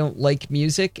I don't like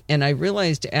music, and I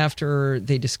realized after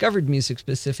they discovered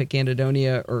music-specific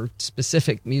anhedonia, or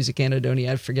specific music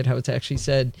anhedonia, I forget how it's actually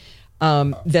said,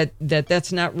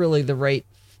 that's not really the right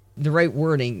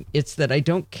wording. It's that I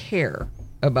don't care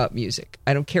about music.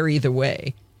 I don't care either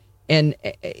way. And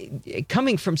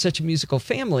coming from such a musical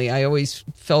family, I always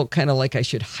felt kind of like I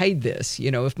should hide this.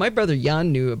 If my brother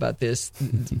Jan knew about this,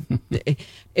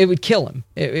 it would kill him.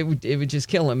 It would just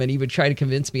kill him, and he would try to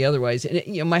convince me otherwise.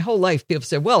 And my whole life, people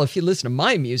said, "Well, if you listen to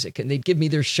my music," and they'd give me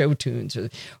their show tunes,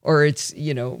 or it's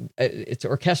it's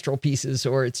orchestral pieces,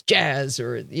 or it's jazz,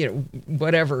 or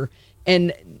whatever,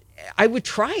 and I would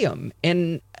try them,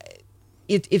 and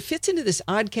it fits into this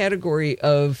odd category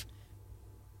of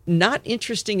not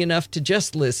interesting enough to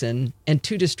just listen and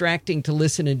too distracting to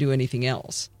listen and do anything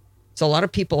else. So a lot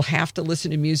of people have to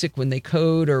listen to music when they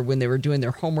code or when they were doing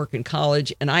their homework in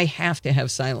college, and I have to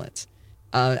have silence.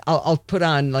 I'll put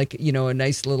on like, a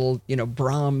nice little,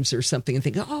 Brahms or something and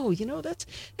think, oh, that's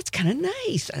kind of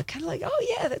nice. I kind of like,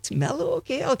 oh yeah, that's mellow.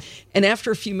 Okay. And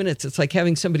after a few minutes, it's like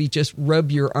having somebody just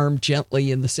rub your arm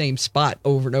gently in the same spot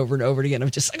over and over and over again. I'm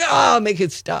just like, make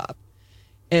it stop.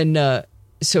 And,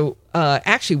 so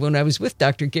actually, when I was with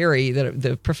Dr. Gary,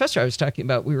 the professor I was talking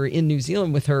about, we were in New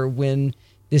Zealand with her when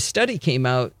this study came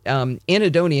out.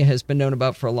 Anhedonia has been known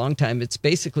about for a long time. It's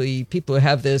basically people who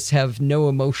have this have no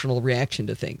emotional reaction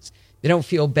to things. They don't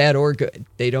feel bad or good.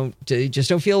 They just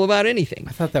don't feel about anything.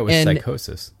 I thought that was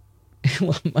psychosis.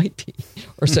 Well, it might be.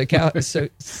 Or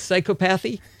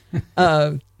psychopathy.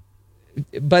 By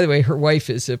the way, her wife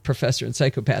is a professor in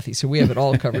psychopathy, so we have it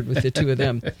all covered with the two of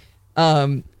them.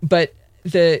 But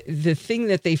the thing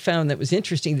that they found that was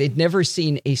interesting, they'd never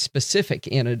seen a specific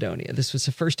anhedonia. This was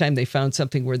the first time they found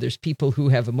something where there's people who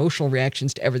have emotional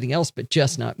reactions to everything else, but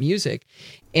just not music.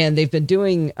 And they've been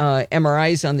doing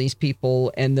MRIs on these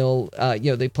people, and they'll,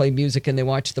 they play music and they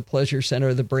watch the pleasure center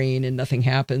of the brain and nothing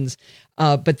happens.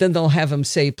 But then they'll have them,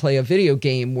 say, play a video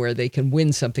game where they can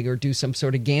win something or do some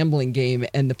sort of gambling game,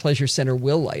 and the pleasure center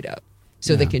will light up.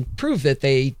 So they can prove that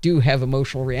they do have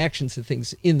emotional reactions to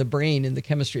things in the brain, in the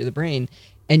chemistry of the brain,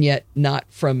 and yet not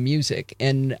from music.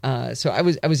 And so I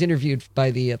was interviewed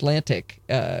by The Atlantic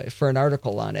for an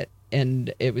article on it,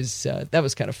 and it was that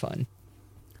was kind of fun.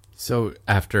 So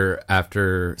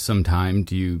after some time,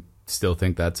 do you still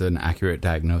think that's an accurate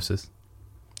diagnosis?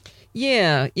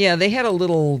 Yeah. They had a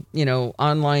little,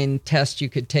 online test you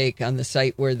could take on the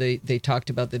site where they talked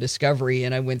about the discovery,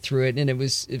 and I went through it, and it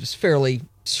was fairly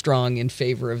strong in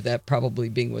favor of that probably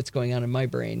being what's going on in my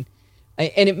brain.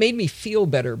 And it made me feel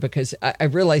better because I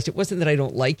realized it wasn't that I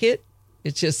don't like it.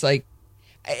 It's just like,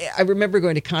 I remember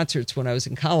going to concerts when I was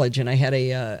in college, and I had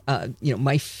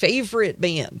my favorite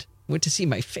band. Went to see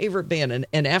my favorite band,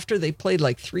 and after they played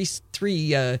like three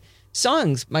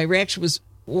songs, my reaction was,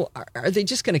 well, are they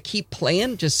just going to keep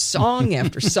playing just song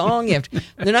after song after?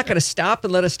 They're not going to stop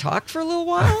and let us talk for a little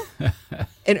while?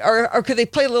 And or could they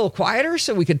play a little quieter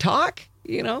so we could talk?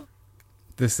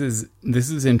 This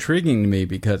is intriguing to me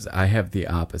because I have the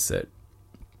opposite.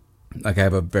 Like, I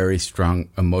have a very strong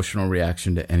emotional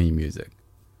reaction to any music,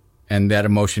 and that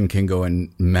emotion can go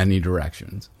in many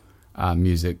directions.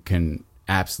 Music can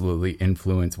absolutely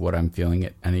influence what I'm feeling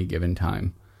at any given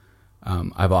time.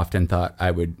 I've often thought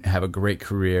I would have a great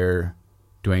career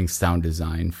doing sound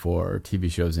design for TV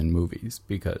shows and movies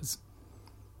because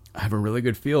I have a really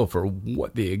good feel for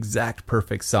what the exact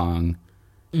perfect song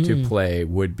to play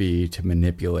would be to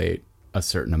manipulate a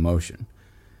certain emotion.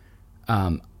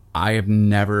 I have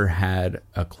never had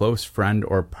a close friend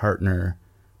or partner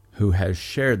who has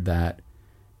shared that,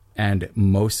 and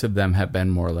most of them have been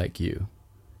more like you.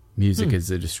 Music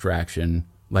is a distraction.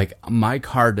 Like, my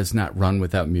car does not run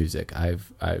without music.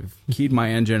 I've keyed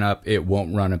my engine up. It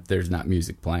won't run if there's not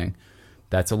music playing.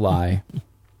 That's a lie.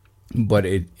 But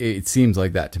it seems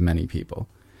like that to many people.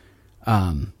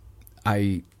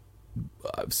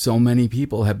 So many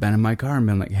people have been in my car and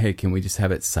been like, hey, can we just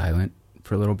have it silent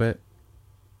for a little bit?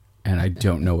 And I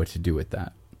don't know what to do with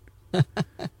that.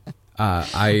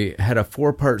 I had a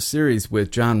 4-part series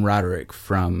with John Roderick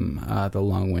from The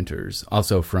Long Winters,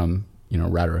 also from,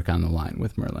 Roderick on the Line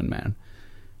with Merlin Mann.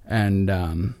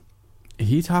 And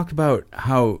he talked about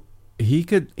how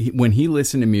when he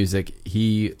listened to music,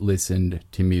 he listened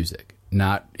to music,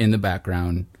 not in the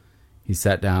background. He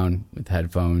sat down with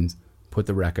headphones, put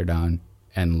the record on,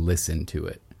 and listened to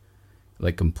it,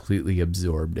 like completely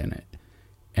absorbed in it.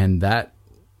 And that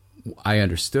I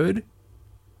understood.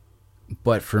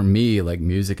 But for me, like,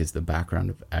 music is the background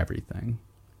of everything.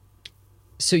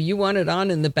 So you want it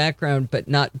on in the background, but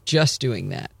not just doing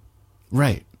that.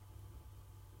 Right.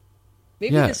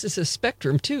 Maybe this is a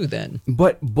spectrum too, then.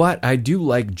 But I do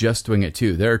like just doing it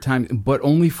too. There are times, but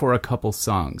only for a couple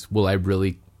songs will I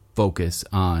really focus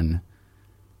on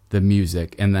the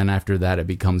music. And then after that, it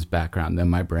becomes background. Then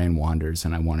my brain wanders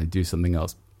and I want to do something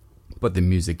else. But the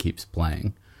music keeps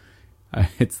playing.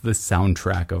 It's the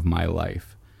soundtrack of my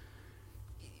life.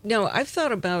 No, I've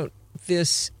thought about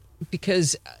this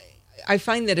because I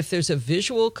find that if there's a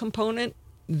visual component,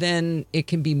 then it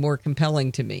can be more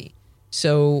compelling to me.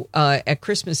 So at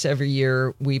Christmas every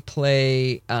year, we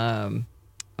play, I'm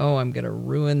going to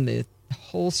ruin the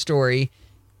whole story.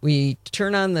 We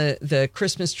turn on the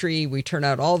Christmas tree, we turn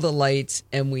out all the lights,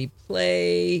 and we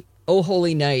play Oh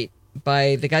Holy Night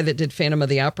by the guy that did Phantom of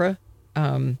the Opera. I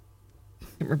can't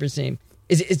remember his name.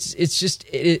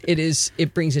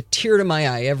 It brings a tear to my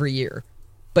eye every year.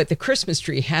 But the Christmas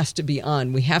tree has to be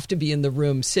on. We have to be in the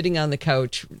room, sitting on the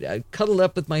couch, cuddled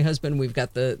up with my husband. We've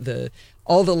got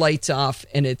all the lights off,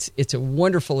 and it's a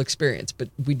wonderful experience. But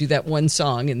we do that one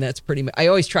song, and that's pretty much. I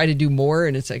always try to do more,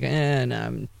 and it's like, no,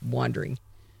 I'm wandering.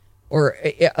 Or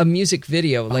a music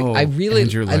video, like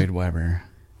Andrew Lloyd Webber.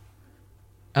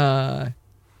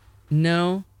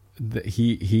 No,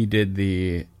 he did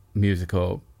the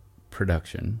musical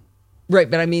production,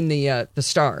 right? But I mean the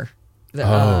star.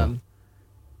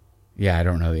 Yeah, I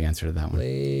don't know the answer to that one.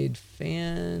 Played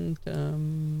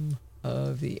Phantom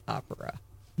of the Opera.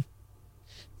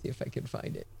 See if I can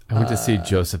find it. I went to see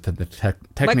Joseph at the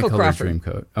Technicolor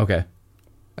Dreamcoat. Okay.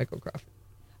 Michael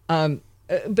Crawford.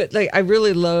 But like, I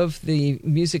really love the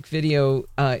music video.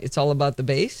 It's all about the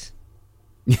bass.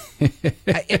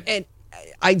 And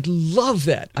I love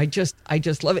that. I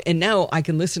just love it. And now I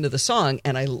can listen to the song,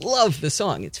 and I love the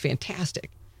song. It's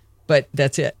fantastic. But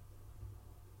that's it.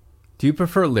 Do you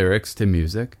prefer lyrics to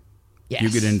music? Yes. You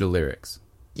get into lyrics?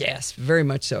 Yes, very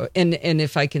much so. And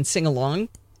if I can sing along,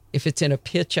 if it's in a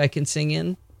pitch I can sing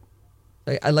in.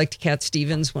 I liked Cat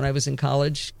Stevens when I was in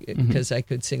college because I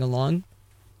could sing along.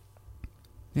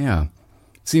 Yeah.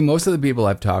 See, most of the people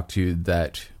I've talked to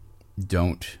that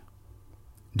don't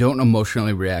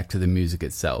emotionally react to the music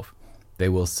itself, they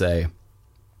will say,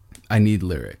 I need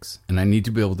lyrics, and I need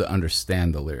to be able to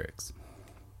understand the lyrics.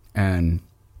 And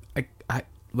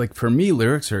like, for me,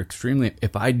 lyrics are extremely...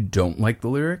 If I don't like the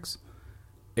lyrics,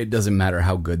 it doesn't matter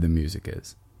how good the music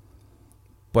is.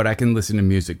 But I can listen to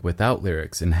music without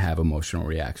lyrics and have emotional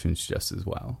reactions just as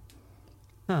well.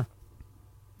 Huh.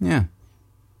 Yeah.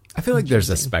 I feel like there's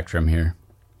a spectrum here.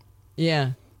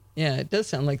 Yeah. Yeah, it does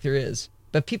sound like there is.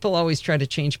 But people always try to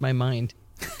change my mind,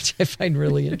 which I find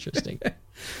really interesting.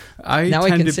 I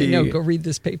can say, no, go read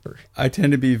this paper. I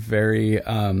tend to be very...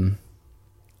 I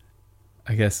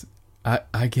guess...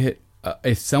 I get,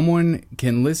 if someone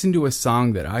can listen to a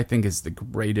song that I think is the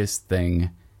greatest thing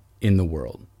in the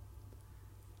world,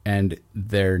 and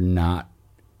they're not,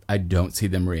 I don't see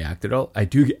them react at all.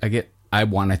 I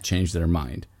want to change their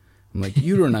mind. I'm like,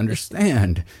 you don't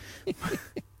understand.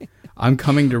 I'm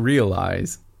coming to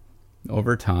realize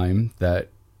over time that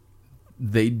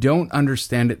they don't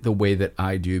understand it the way that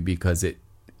I do because it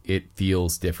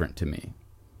feels different to me.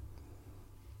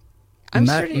 I'm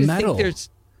starting to think there's...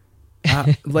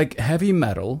 like heavy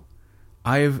metal,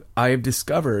 I've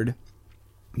discovered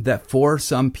that for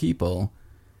some people,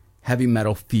 heavy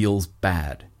metal feels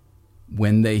bad.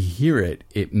 When they hear it,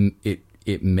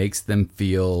 it makes them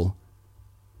feel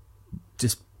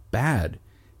just bad.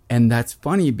 And that's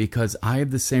funny because I have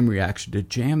the same reaction to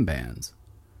jam bands.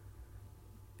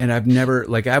 And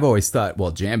I've always thought,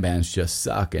 well, jam bands just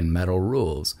suck and metal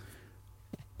rules.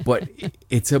 But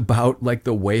it's about like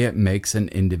the way it makes an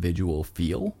individual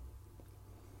feel.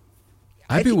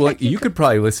 You could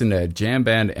probably listen to a jam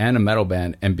band and a metal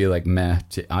band and be like meh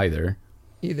to either.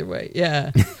 Either way,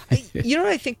 yeah. You know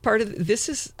what I think part of this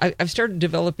is? I've started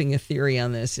developing a theory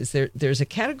on this. Is there's a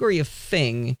category of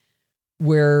thing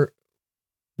where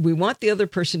we want the other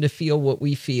person to feel what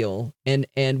we feel, and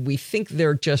we think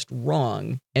they're just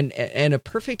wrong. And a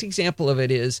perfect example of it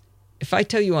is if I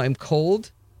tell you I'm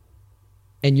cold,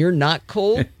 and you're not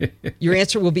cold, your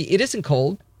answer will be, it isn't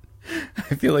cold.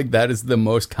 I feel like that is the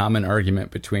most common argument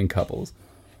between couples.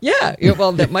 Yeah,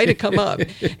 well, that might have come up.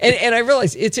 And I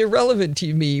realize it's irrelevant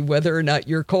to me whether or not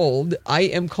you're cold. I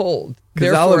am cold.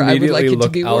 Therefore, I would like it to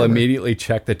be warmer. I'll immediately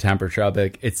check the temperature. I'll be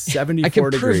like, it's 74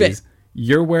 degrees.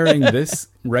 You're wearing this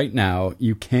right now.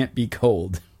 You can't be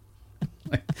cold.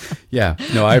 Yeah,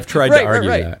 no, I've tried to argue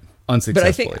that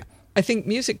unsuccessfully. But I think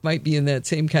music might be in that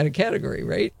same kind of category,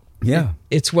 right? Yeah.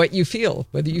 It's what you feel,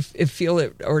 whether you feel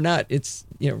it or not. It's,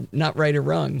 not right or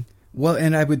wrong. Well,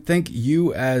 and I would think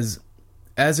you as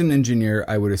an engineer,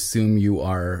 I would assume you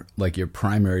are like your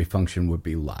primary function would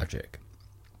be logic.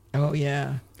 Oh,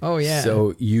 yeah. Oh, yeah.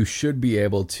 So you should be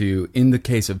able to, in the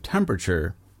case of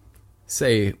temperature,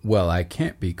 say, well, I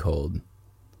can't be cold.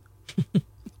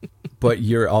 But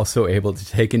you're also able to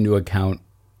take into account,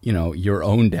 your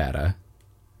own data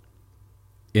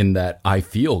in that I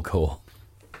feel cold.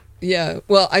 Yeah,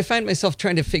 well, I find myself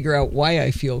trying to figure out why I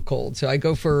feel cold. So I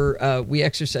go for we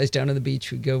exercise down on the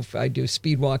beach. I do a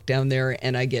speed walk down there,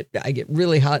 and I get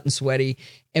really hot and sweaty.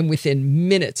 And within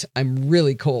minutes, I'm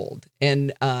really cold,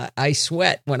 and I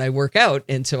sweat when I work out.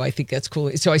 And so I think that's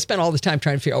cool. So I spend all the time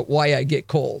trying to figure out why I get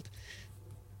cold.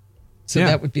 So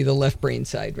that would be the left brain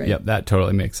side, right? Yep, that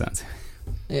totally makes sense.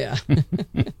 Yeah,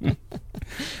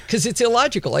 because it's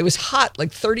illogical. I was hot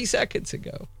like 30 seconds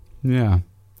ago. Yeah.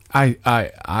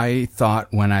 I thought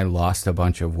when I lost a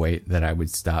bunch of weight that I would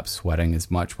stop sweating as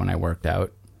much when I worked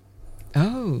out.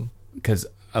 Oh. Because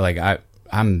like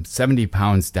I'm 70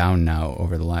 pounds down now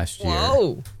over the last year.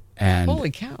 Whoa. And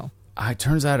holy cow. It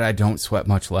turns out I don't sweat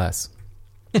much less.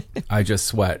 I just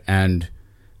sweat. And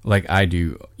like I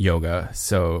do yoga.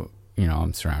 So, you know,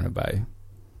 I'm surrounded by,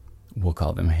 we'll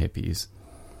call them hippies,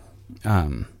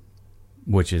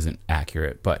 which isn't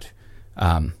accurate, but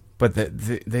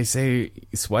they say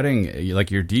sweating, like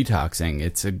you're detoxing,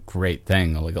 it's a great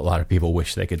thing. Like a lot of people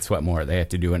wish they could sweat more. They have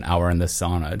to do an hour in the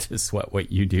sauna to sweat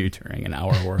what you do during an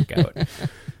hour workout.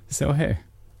 So, hey,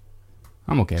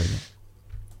 I'm okay with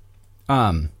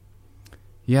it.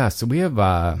 Yeah, so we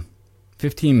have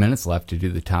 15 minutes left to do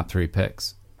the top 3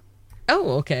 picks.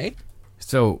 Oh, okay.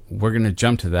 So we're going to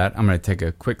jump to that. I'm going to take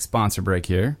a quick sponsor break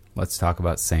here. Let's talk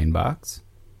about SaneBox.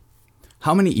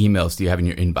 How many emails do you have in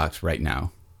your inbox right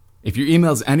now? If your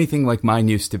email's anything like mine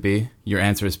used to be, your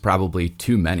answer is probably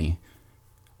too many.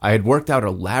 I had worked out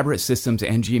elaborate systems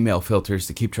and Gmail filters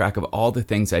to keep track of all the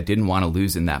things I didn't want to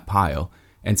lose in that pile,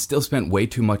 and still spent way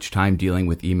too much time dealing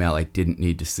with email I didn't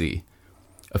need to see.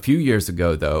 A few years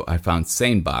ago, though, I found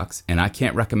SaneBox, and I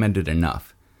can't recommend it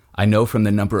enough. I know from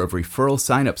the number of referral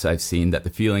signups I've seen that the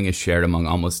feeling is shared among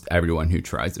almost everyone who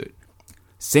tries it.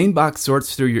 SaneBox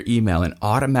sorts through your email and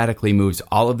automatically moves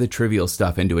all of the trivial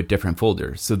stuff into a different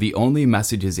folder, so the only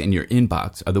messages in your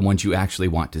inbox are the ones you actually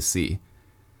want to see.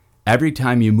 Every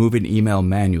time you move an email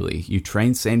manually, you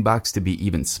train SaneBox to be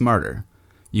even smarter.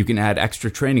 You can add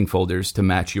extra training folders to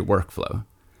match your workflow.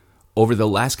 Over the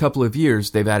last couple of years,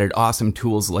 they've added awesome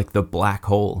tools like the black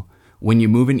hole. When you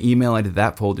move an email into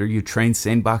that folder, you train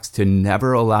SaneBox to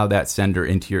never allow that sender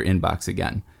into your inbox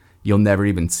again. You'll never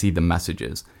even see the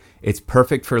messages. It's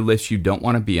perfect for lists you don't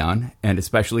want to be on, and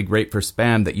especially great for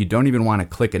spam that you don't even want to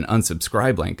click an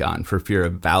unsubscribe link on for fear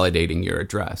of validating your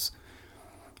address.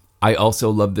 I also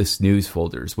love the snooze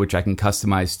folders, which I can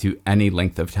customize to any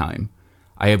length of time.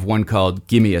 I have one called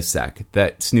Gimme a Sec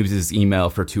that snoozes email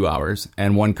for 2 hours,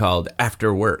 and one called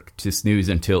After Work to snooze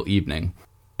until evening.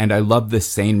 And I love the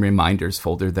Sane Reminders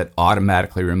folder that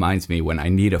automatically reminds me when I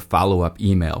need a follow-up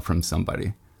email from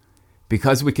somebody.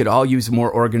 Because we could all use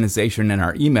more organization in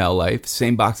our email life,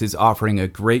 SaneBox is offering a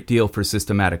great deal for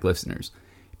Systematic listeners.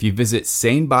 If you visit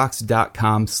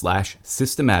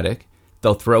sanebox.com/systematic,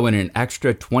 they'll throw in an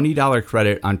extra $20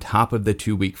 credit on top of the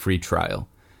 2-week free trial.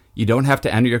 You don't have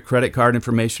to enter your credit card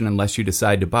information unless you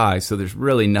decide to buy, so there's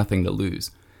really nothing to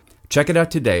lose. Check it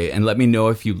out today and let me know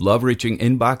if you love reaching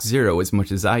Inbox Zero as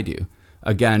much as I do.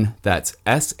 Again, that's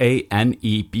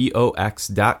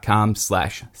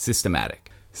sanebox.com/systematic.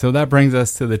 So that brings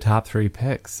us to the top 3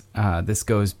 picks. This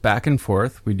goes back and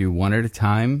forth. We do one at a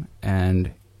time,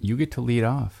 and you get to lead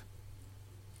off.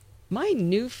 My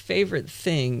new favorite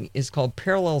thing is called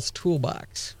Parallels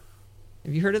Toolbox.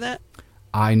 Have you heard of that?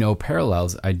 I know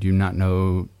Parallels. I do not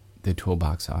know the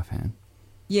Toolbox offhand.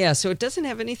 Yeah, so it doesn't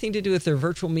have anything to do with their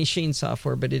virtual machine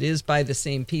software, but it is by the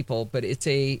same people. But it's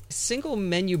a single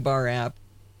menu bar app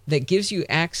that gives you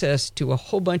access to a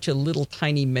whole bunch of little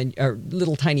tiny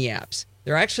apps.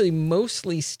 They're actually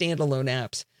mostly standalone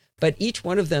apps, but each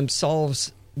one of them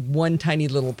solves one tiny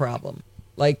little problem.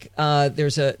 Like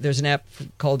there's an app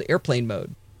called Airplane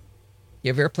Mode. You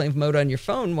have Airplane Mode on your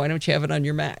phone. Why don't you have it on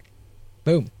your Mac?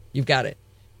 Boom, you've got it.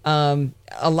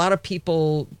 A lot of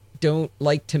people don't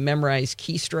like to memorize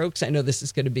keystrokes. I know this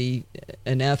is going to be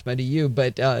anathema to you,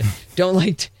 but don't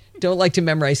like to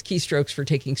memorize keystrokes for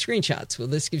taking screenshots. Well,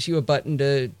 this gives you a button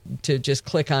to just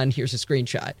click on. Here's a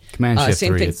screenshot.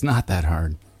 Command-Shift-3. It's not that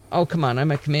hard. Oh, come on. I'm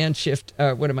a Command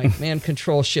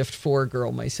Control Shift 4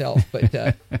 girl myself, but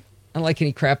I don't like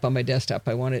any crap on my desktop.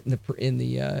 I want it in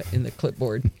the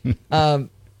clipboard. A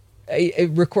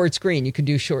record screen. You can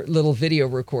do short little video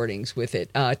recordings with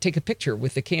it. Take a picture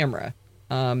with the camera.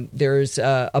 There's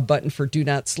a button for do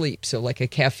not sleep, so like a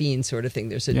caffeine sort of thing.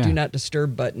 There's a do not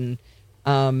disturb button.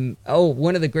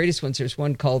 One of the greatest ones, there's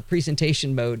one called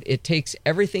Presentation Mode. It takes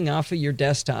everything off of your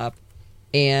desktop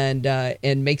and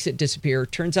makes it disappear,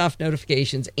 turns off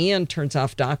notifications, and turns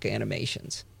off dock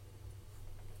animations.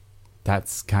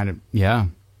 That's kind of,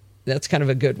 That's kind of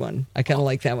a good one. I kind of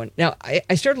like that one. Now,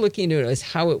 I started looking into it as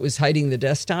how it was hiding the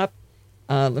desktop.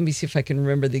 Let me see if I can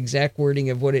remember the exact wording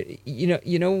of what it, you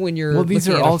know, when you're... Well, these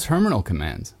are all terminal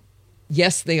commands.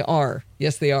 Yes, they are.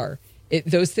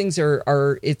 Those things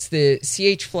are it's the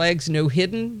CH flags no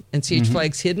hidden and CH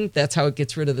flags hidden. That's how it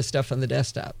gets rid of the stuff on the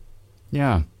desktop.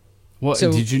 Yeah. Well,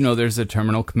 so, did you know there's a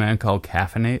terminal command called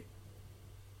caffeinate?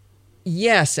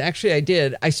 Yes, actually I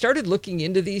did. I started looking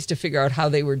into these to figure out how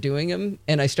they were doing them,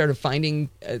 and I started finding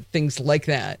things like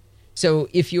that. So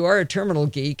if you are a terminal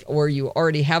geek or you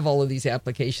already have all of these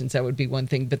applications, that would be one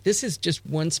thing. But this is just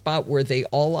one spot where they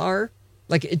all are,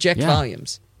 like eject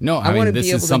volumes. No, I want mean, to this be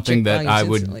able is to something eject that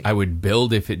volumes instantly. I would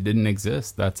build if it didn't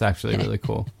exist. That's actually really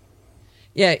cool.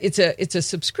 Yeah, it's a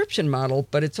subscription model,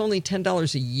 but it's only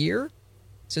 $10 a year.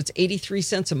 So it's 83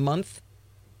 cents a month.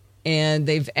 And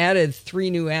they've added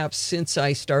 3 new apps since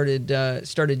I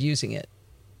started using it.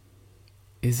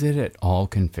 Is it at all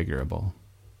configurable?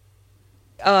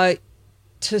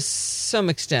 To some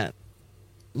extent.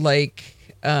 Like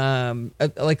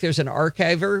there's an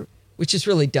archiver, which is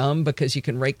really dumb because you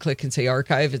can right click and say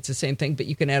archive. It's the same thing, but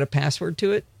you can add a password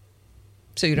to it.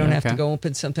 So you don't have to go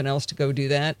open something else to go do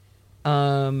that.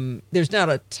 There's not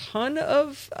a ton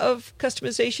of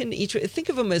customization. Think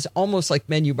of them as almost like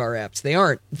menu bar apps. They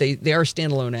aren't. They are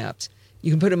standalone apps.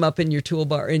 You can put them up in your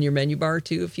toolbar, in your menu bar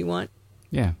too, if you want.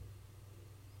 Yeah.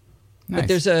 Nice. But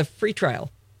there's a free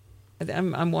trial.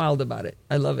 I'm wild about it.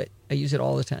 I love it. I use it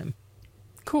all the time.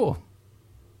 Cool.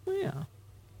 Yeah.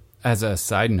 As a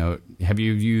side note, have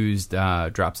you used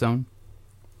Dropzone?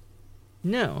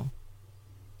 No.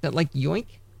 Is that like Yoink?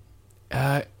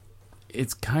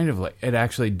 It's kind of like, it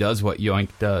actually does what Yoink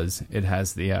does. It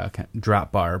has the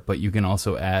drop bar, but you can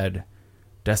also add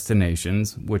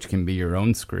destinations, which can be your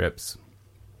own scripts,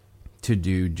 to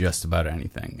do just about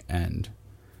anything. And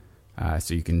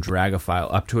so you can drag a file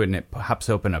up to it, and it pops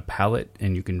open a palette,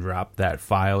 and you can drop that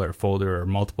file or folder or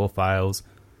multiple files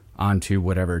onto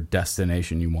whatever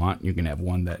destination you want. You can have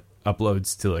one that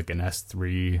uploads to like an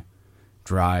S3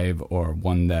 drive, or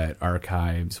one that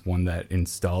archives, one that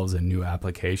installs a new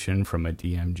application from a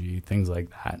DMG, things like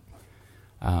that.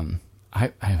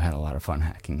 I've had a lot of fun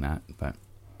hacking that, but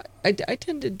I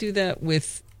tend to do that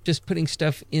with just putting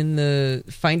stuff in the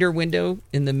Finder window,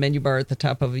 in the menu bar at the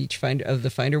top of each of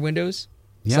the Finder windows.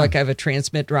 Yeah. So like I have a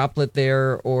transmit droplet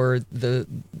there, or the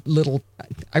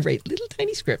I write little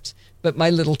tiny scripts, but my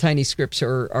little tiny scripts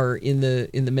are in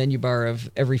the menu bar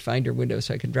of every Finder window,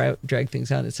 so I can drag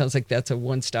things on. It sounds like that's a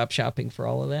one-stop shopping for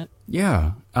all of that.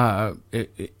 Yeah,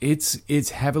 it's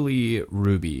heavily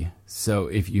Ruby. So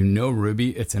if you know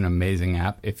Ruby, it's an amazing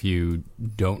app. If you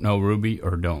don't know Ruby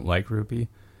or don't like Ruby,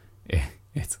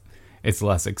 it's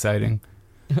less exciting.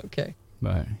 Okay.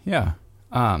 But yeah.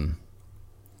 All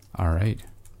right.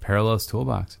 Parallels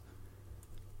Toolbox.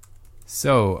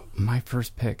 So my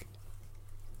first pick,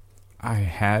 I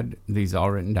had these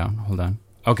all written down. Hold on.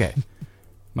 Okay.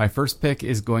 My first pick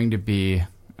is going to be,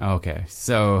 okay,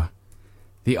 so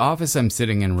the office I'm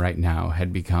sitting in right now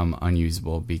had become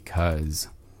unusable because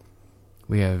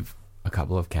we have a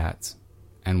couple of cats,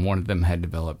 and one of them had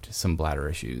developed some bladder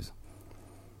issues.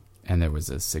 And there was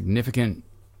a significant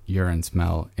urine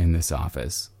smell in this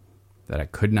office that I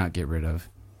could not get rid of.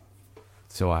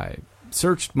 So I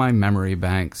searched my memory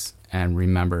banks and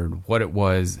remembered what it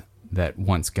was that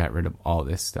once got rid of all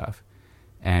this stuff.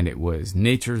 And it was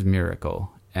Nature's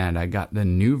Miracle. And I got the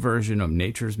new version of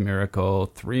Nature's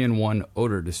Miracle 3-in-1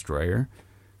 Odor Destroyer,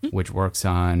 which works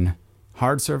on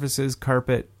hard surfaces,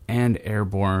 carpet, and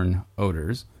airborne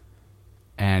odors.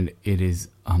 And it is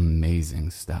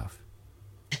amazing stuff.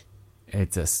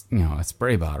 It's a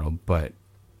spray bottle, but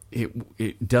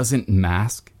it doesn't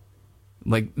mask.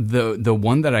 Like the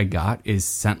one that I got is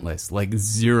scentless, like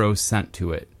 0 scent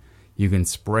to it. You can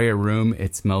spray a room,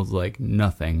 it smells like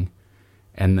nothing,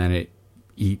 and then it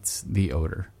eats the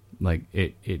odor. Like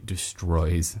it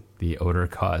destroys the odor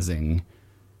causing.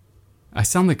 I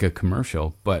sound like a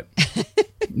commercial, but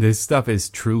this stuff is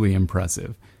truly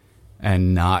impressive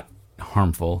and not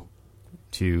harmful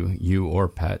to you or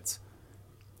pets.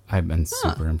 I've been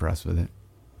super impressed with it.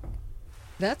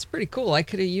 That's pretty cool. I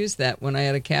could have used that when I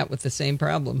had a cat with the same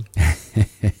problem.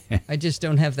 I just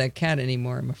don't have that cat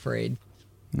anymore, I'm afraid.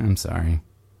 I'm sorry.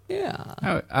 Yeah.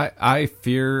 I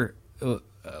fear,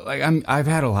 like I've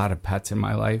had a lot of pets in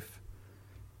my life,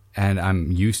 and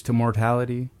I'm used to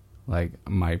mortality. Like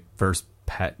my first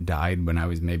pet died when I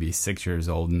was maybe 6 years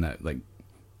old, and that, like,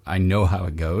 I know how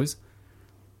it goes.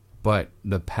 But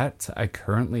the pets I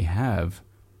currently have,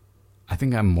 I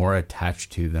think I'm more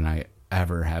attached to than I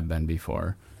ever have been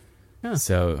before. Huh.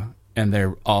 So, and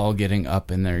they're all getting up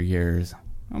in their years.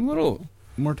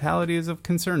 Mortality is of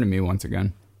concern to me once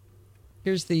again.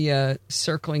 Here's the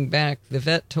circling back. The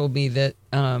vet told me that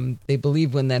they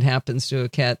believe when that happens to a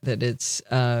cat that it's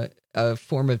a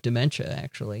form of dementia,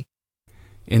 actually.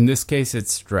 In this case,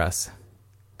 it's stress.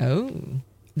 Oh.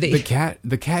 The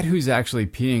cat who's actually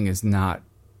peeing is not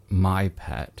my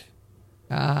pet.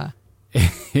 Ah.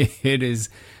 It is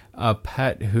a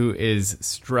pet who is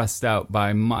stressed out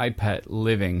by my pet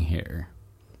living here.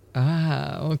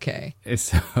 Ah, okay.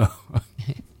 So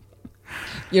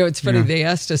It's funny. Yeah. They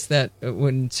asked us that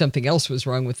when something else was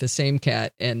wrong with the same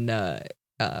cat. And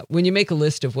when you make a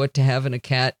list of what to have in a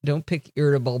cat, don't pick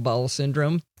irritable bowel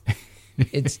syndrome.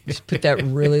 It's just put that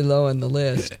really low on the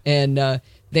list. And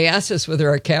they asked us whether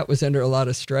our cat was under a lot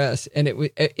of stress, and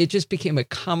it just became a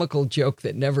comical joke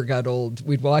that never got old.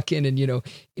 We'd walk in, and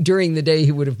during the day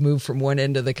he would have moved from one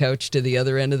end of the couch to the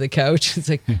other end of the couch. It's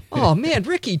like, oh man,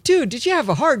 Ricky, dude, did you have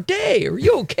a hard day? Are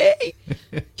you okay?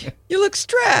 You look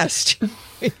stressed.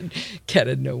 Cat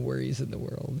had no worries in the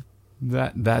world.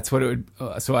 That's what it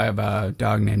would. So I have a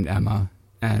dog named Emma,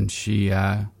 and she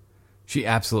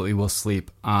absolutely will sleep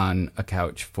on a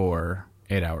couch for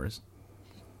 8 hours.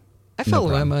 I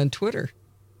follow Emma on Twitter.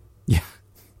 Yeah,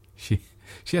 she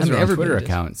has her own Twitter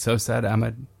account. So sad,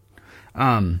 Emma.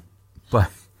 But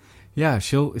yeah,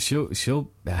 she'll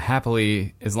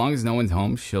happily, as long as no one's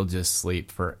home, she'll just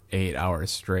sleep for 8 hours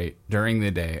straight during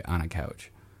the day on a couch,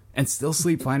 and still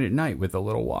sleep fine at night with a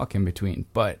little walk in between.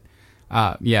 But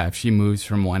yeah, if she moves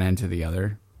from one end to the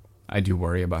other, I do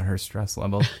worry about her stress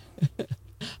level.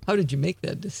 How did you make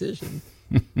that decision?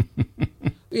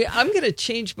 Yeah, I'm going to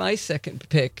change my second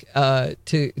pick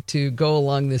to go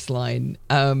along this line.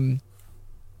 I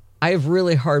have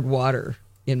really hard water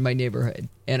in my neighborhood,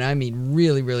 and I mean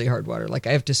really, really hard water. Like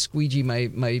I have to squeegee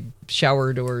my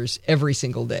shower doors every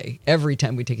single day. Every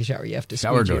time we take a shower, you have to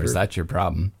shower squeegee doors. That's your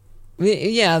problem.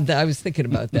 Yeah, I was thinking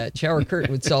about that. Shower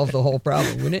curtain would solve the whole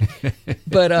problem, wouldn't it?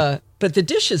 But the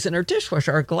dishes in our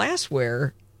dishwasher, our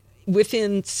glassware.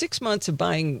 Within 6 months of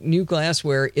buying new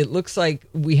glassware, it looks like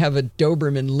we have a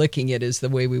Doberman licking it is the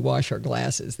way we wash our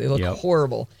glasses. They look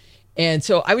horrible. And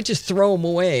so I would just throw them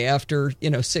away after,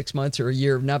 6 months or a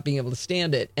year of not being able to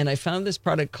stand it. And I found this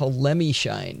product called Lemmy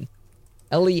Shine,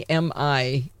 Lemi.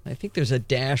 I think there's a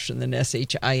dash and then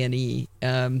Shine.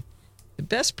 The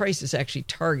best price is actually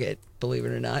Target, believe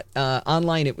it or not.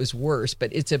 Online it was worse,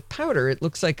 but it's a powder. It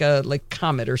looks like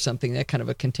Comet or something, that kind of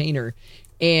a container.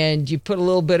 And you put a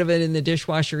little bit of it in the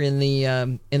dishwasher in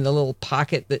the little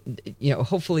pocket that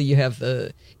hopefully you have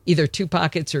the either two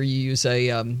pockets or you use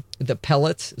the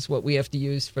pellets is what we have to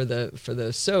use for the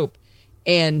soap,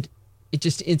 and it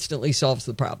just instantly solves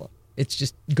the problem. It's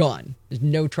just gone. There's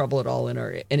no trouble at all and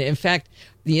in fact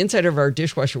the inside of our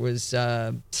dishwasher was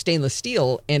stainless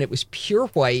steel and it was pure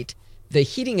white. The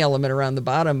heating element around the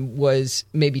bottom was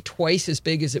maybe twice as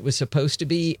big as it was supposed to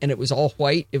be, and it was all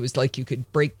white. It was like you could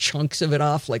break chunks of it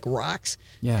off like rocks,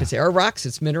 because they are rocks,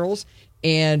 it's minerals.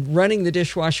 And running the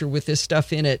dishwasher with this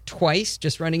stuff in it twice,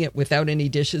 just running it without any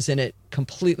dishes in it,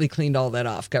 completely cleaned all that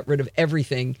off, got rid of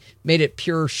everything, made it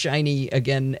pure, shiny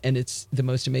again, and it's the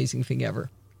most amazing thing ever.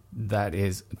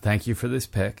 Thank you for this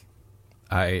pick.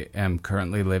 I am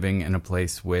currently living in a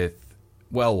place with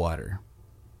well water.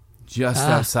 Just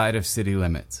outside of city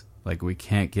limits. Like, we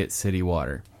can't get city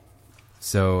water.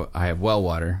 So I have well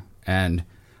water, and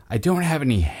I don't have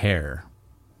any hair.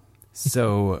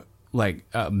 So,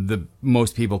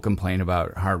 most people complain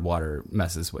about hard water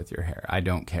messes with your hair. I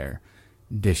don't care.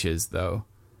 Dishes, though,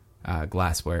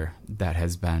 glassware, that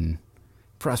has been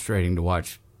frustrating to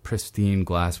watch pristine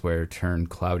glassware turn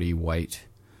cloudy white.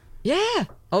 Yeah.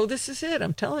 Oh, this is it.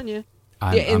 I'm telling you.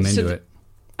 I'm into it.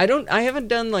 I haven't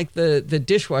done like the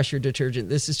dishwasher detergent.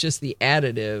 This is just the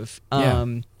additive.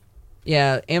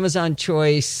 Yeah, Amazon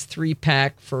Choice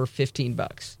 3-pack for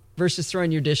 $15 versus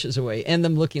throwing your dishes away and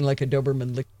them looking like a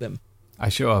Doberman licked them. I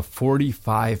show a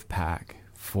 45-pack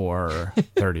for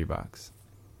 $30.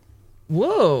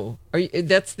 Whoa.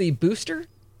 That's the booster?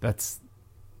 That's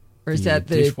or is that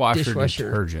the dishwasher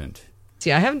detergent?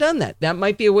 See, I haven't done that. That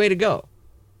might be a way to go.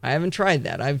 I haven't tried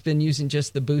that. I've been using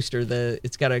just the booster.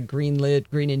 It's got a green lid,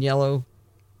 green and yellow.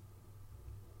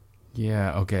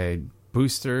 Yeah, okay.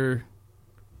 Booster.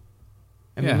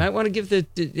 I mean, you might want to give the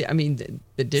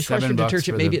dishwasher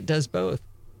detergent, maybe it does both.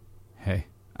 Hey,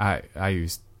 I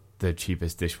use the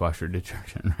cheapest dishwasher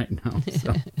detergent right now,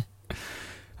 so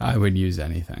I would use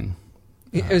anything.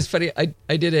 It was funny.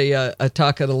 I did a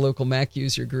talk at a local Mac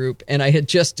user group, and I had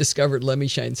just discovered Lemmy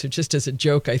Shine. So just as a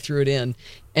joke, I threw it in.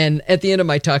 And at the end of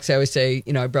my talks, I always say,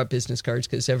 I brought business cards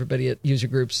because everybody at user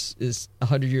groups is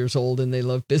 100 years old and they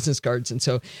love business cards. And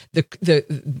so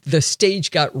the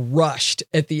stage got rushed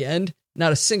at the end.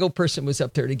 Not a single person was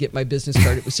up there to get my business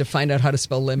card. It was to find out how to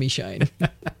spell Lemmy Shine.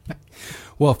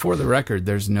 Well, for the record,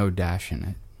 there's no dash in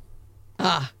it.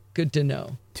 Ah, good to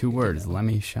know. 2 words,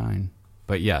 Lemmy Shine.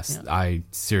 But yes, yeah. I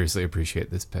seriously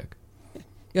appreciate this pick.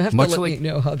 You'll have to let me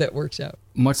know how that works out.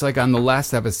 Much like on the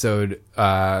last episode,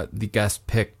 the guest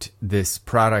picked this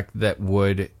product that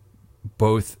would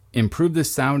both improve the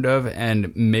sound of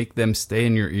and make them stay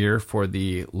in your ear for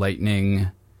the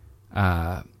Lightning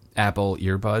Apple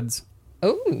earbuds.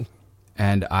 Oh.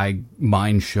 and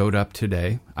mine showed up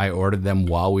today. I ordered them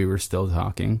while we were still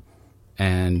talking,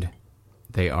 and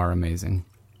they are amazing.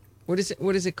 What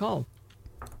is it called?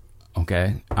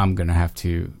 Okay, I'm gonna have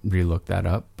to relook that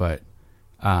up, but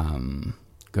go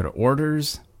to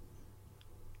orders.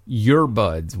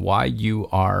 Yurbuds,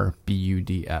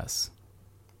 Yurbuds.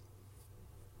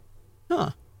 Huh.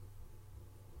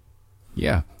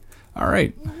 Yeah. All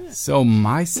right. So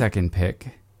my second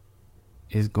pick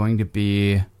is going to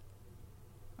be,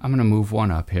 I'm going to move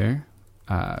one up here.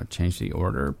 Change the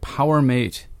order.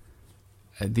 PowerMate.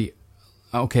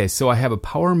 Okay, so I have a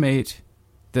PowerMate.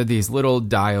 They're these little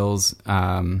dials,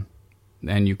 and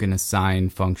you can assign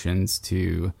functions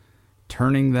to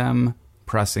turning them,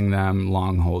 pressing them,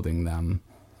 long holding them.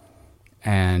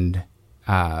 And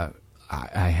I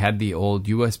had the old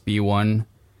USB one,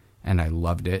 and I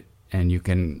loved it. And you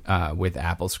can, with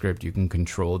AppleScript, you can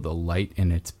control the light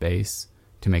in its base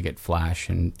to make it flash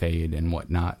and fade and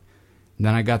whatnot. And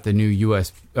then I got the new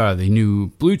the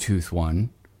new Bluetooth one.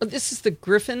 Oh, this is the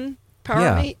Griffin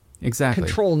PowerMate? Yeah, exactly.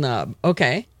 Control knob.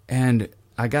 Okay. And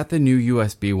I got the new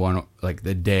USB one like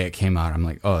the day it came out. I'm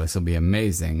like, oh, this will be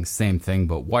amazing. Same thing,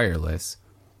 but wireless.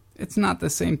 It's not the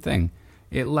same thing.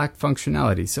 It lacked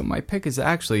functionality. So my pick is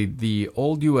actually the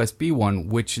old USB one,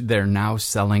 which they're now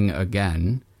selling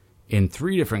again in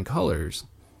 3 different colors.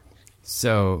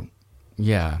 So,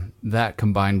 yeah, that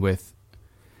combined with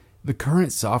the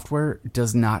current software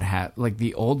does not have, like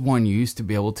the old one, you used to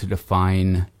be able to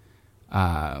define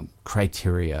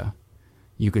criteria.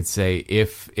 You could say,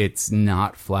 if it's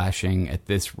not flashing at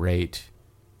this rate,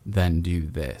 then do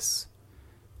this.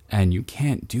 And you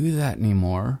can't do that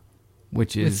anymore,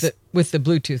 which is... With the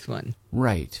Bluetooth one.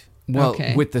 Right. Well,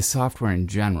 okay. With the software in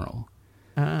general.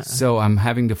 So I'm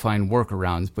having to find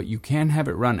workarounds, but you can have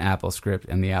it run AppleScript,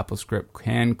 and the AppleScript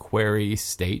can query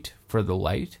state for the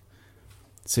light.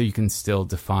 So you can still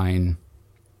define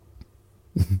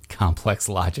complex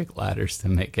logic ladders to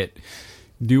make it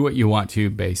do what you want to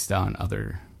based on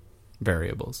other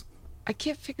variables. I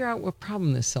can't figure out what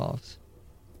problem this solves.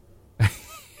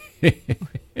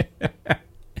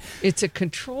 It's a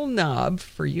control knob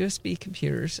for USB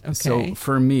computers. Okay. So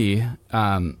for me,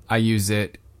 I use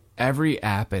it. Every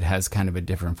app, it has kind of a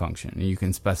different function. You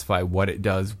can specify what it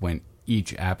does when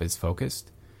each app is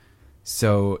focused.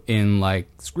 So in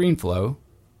like ScreenFlow,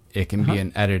 it can be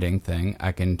an editing thing.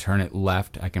 I can turn it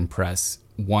left. I can press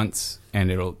once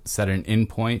and it'll set an in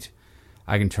point.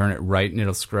 I can turn it right and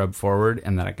it'll scrub forward.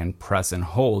 And then I can press and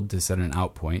hold to set an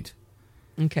out point.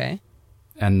 Okay.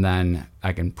 And then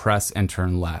I can press and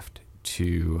turn left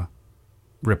to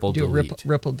ripple delete.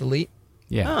 Ripple delete?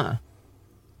 Yeah. Huh.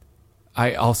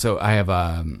 I have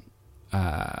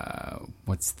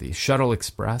what's the Shuttle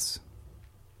Express?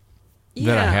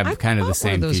 Yeah, that I have kind of the bought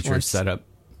one same those feature once. set up.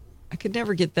 I could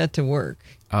never get that to work.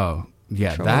 Oh,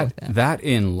 yeah, that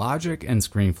in Logic and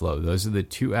ScreenFlow, those are the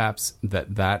 2 apps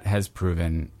that has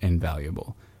proven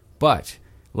invaluable. But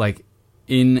like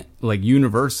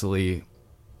universally,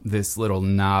 this little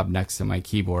knob next to my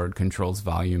keyboard controls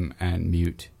volume and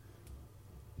mute,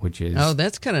 which is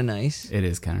that's kind of nice. It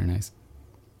is kind of nice.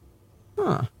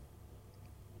 Huh.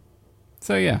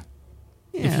 So yeah.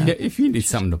 If you need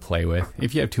something to play with,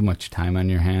 if you have too much time on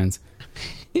your hands.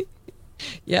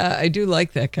 Yeah, I do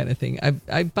like that kind of thing.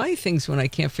 I buy things when I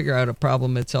can't figure out a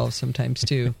problem it solves sometimes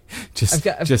too.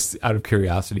 just out of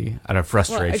curiosity, out of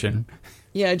frustration.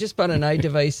 I just bought an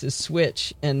iDevices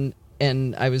Switch and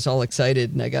I was all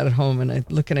excited and I got it home and I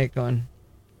looking at it going,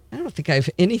 I don't think I have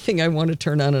anything I want to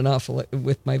turn on and off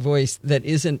with my voice that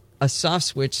isn't a soft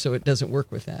switch, so it doesn't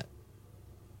work with that.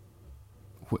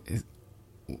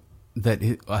 That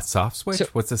is a soft switch? So,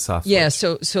 what's a soft switch? Yeah,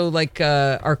 so like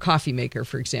our coffee maker,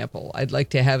 for example. I'd like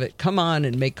to have it come on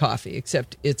and make coffee,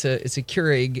 except it's a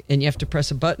Keurig, and you have to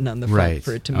press a button on the front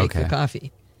for it to make the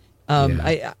coffee.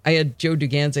 I had Joe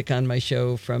Duganzik on my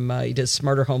show from he does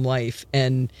Smarter Home Life,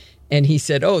 and he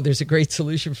said, "Oh, there's a great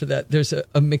solution for that. There's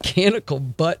a mechanical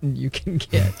button you can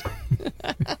get.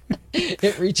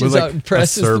 It reaches out and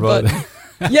presses the button."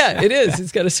 Yeah, it is.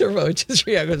 It's got a servo. It just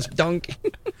goes dunk.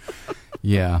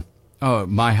 Yeah. Oh,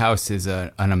 my house is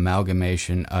an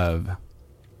amalgamation of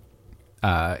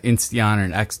Insteon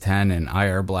and X10 and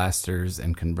IR blasters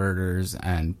and converters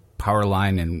and power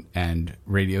line and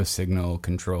radio signal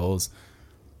controls.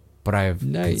 But I have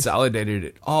consolidated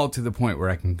it all to the point where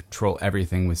I can control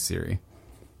everything with Siri.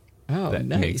 Oh, that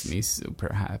nice. makes me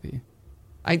super happy.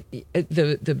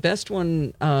 The best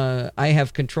one I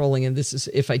have controlling, and this is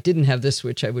if I didn't have this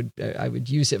switch, I would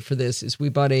use it for this. Is we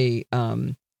bought a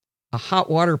hot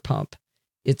water pump.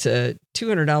 It's a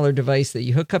 $200 device that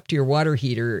you hook up to your water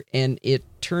heater, and it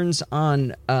turns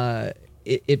on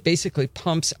it basically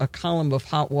pumps a column of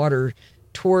hot water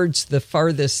towards the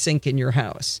farthest sink in your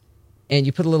house. And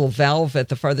you put a little valve at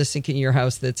the farthest sink in your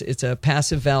house. It's a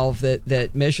passive valve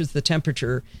that measures the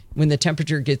temperature. When the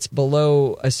temperature gets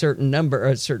below a certain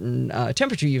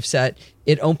temperature you've set,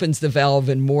 it opens the valve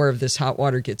and more of this hot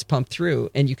water gets pumped through.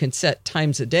 And you can set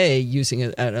times a day using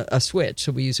a switch.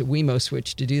 So we use a Wemo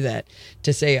switch to do that,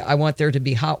 to say, I want there to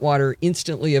be hot water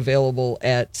instantly available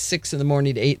at 6 in the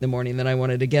morning to 8 in the morning. Then I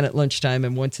want it again at lunchtime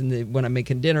and once when I'm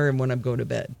making dinner and when I'm going to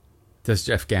bed. Does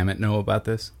Jeff Gamet know about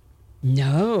this?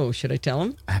 No. Should I tell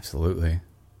him? Absolutely.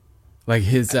 Like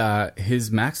his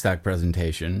MacStack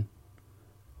presentation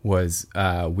was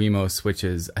Wemo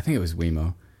switches. I think it was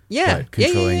Wemo. Yeah.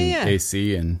 Controlling yeah.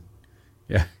 AC and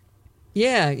yeah.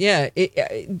 Yeah.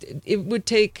 It would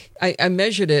take, I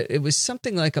measured it. It was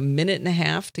something like a minute and a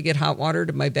half to get hot water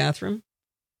to my bathroom.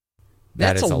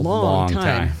 That's a long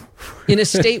time. In a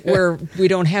state where we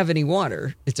don't have any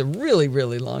water. It's a really,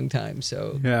 really long time.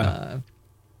 So,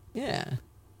 yeah.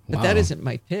 But Wow. that isn't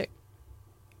my pick.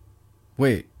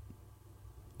 Wait.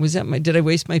 Did I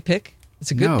waste my pick?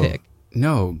 It's a good pick.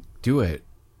 No, do it.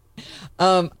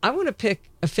 I want to pick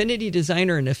Affinity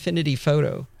Designer and Affinity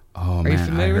Photo. Oh, Are you man,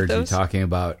 familiar I with heard those? you talking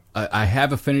about... I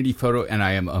have Affinity Photo, and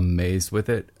I am amazed with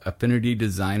it. Affinity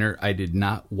Designer, I did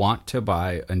not want to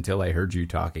buy until I heard you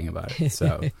talking about it.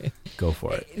 So, go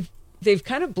for it. They've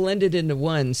kind of blended into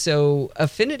one. So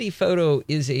Affinity Photo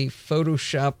is a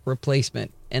Photoshop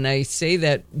replacement. And I say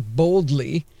that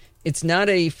boldly. It's not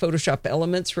a Photoshop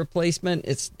Elements replacement.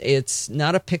 It's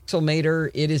not a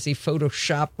Pixelmator. It is a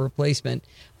Photoshop replacement.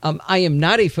 I am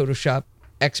not a Photoshop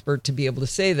expert to be able to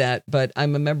say that, but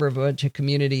I'm a member of a bunch of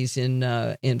communities in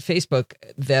Facebook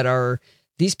that are,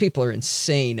 these people are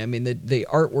insane. I mean, the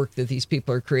artwork that these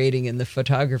people are creating and the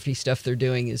photography stuff they're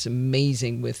doing is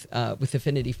amazing with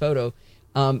Affinity Photo.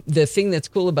 The thing that's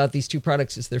cool about these two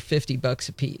products is they're $50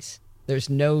 a piece. There's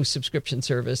no subscription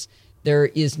service. There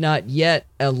is not yet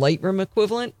a Lightroom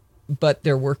equivalent, but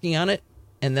they're working on it,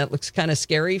 and that looks kind of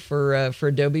scary for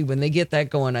Adobe. When they get that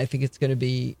going, I think it's going to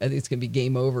be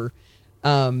game over.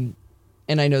 And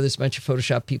I know there's a bunch of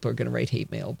Photoshop people are going to write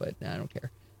hate mail, but I don't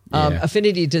care.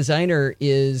 Affinity Designer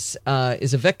is a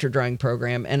vector drawing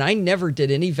program, and I never did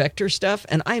any vector stuff,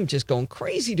 and I'm just going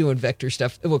crazy doing vector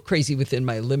stuff. Well, crazy within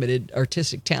my limited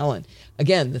artistic talent.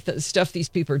 Again, the stuff these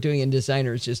people are doing in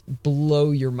Designer is just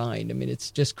blow your mind. I mean, it's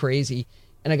just crazy.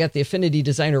 And I got the Affinity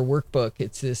Designer workbook.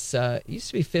 It's this, it used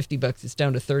to be $50. It's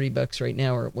down to $30 right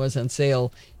now, or it was on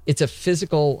sale. It's a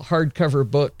physical hardcover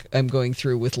book I'm going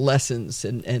through with lessons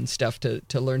and stuff to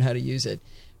learn how to use it.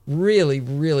 Really,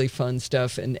 really fun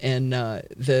stuff. And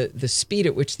the speed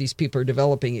at which these people are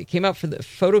developing it came out for the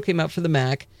Photo came out for the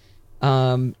Mac.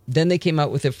 Then they came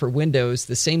out with it for Windows,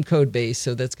 the same code base.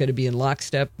 So that's going to be in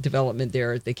lockstep development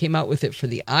there. They came out with it for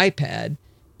the iPad.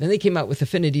 Then they came out with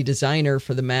Affinity Designer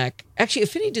for the Mac. Actually,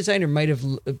 Affinity Designer might have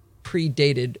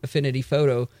predated Affinity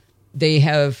Photo.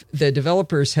 The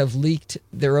developers have leaked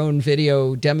their own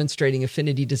video demonstrating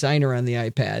Affinity Designer on the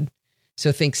iPad.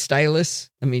 So think stylus.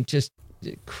 I mean, just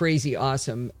crazy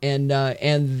awesome. And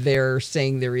they're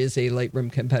saying there is a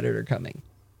Lightroom competitor coming.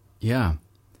 Yeah.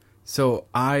 So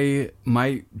my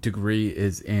degree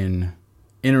is in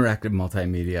interactive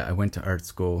multimedia. I went to art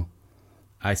school.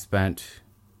 I spent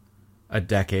a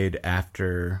decade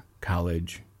after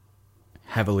college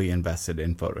heavily invested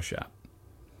in Photoshop.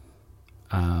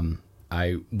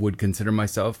 I would consider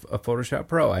myself a Photoshop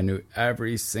pro. I knew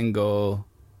every single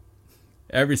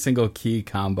key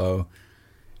combo,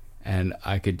 and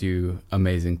I could do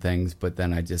amazing things, but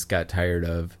then I just got tired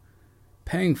of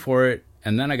paying for it,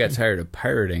 and then I got tired of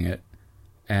pirating it,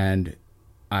 and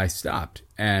I stopped.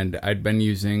 And I'd been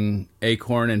using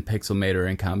Acorn and Pixelmator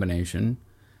in combination,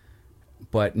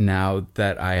 but now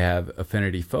that I have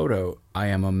Affinity Photo, I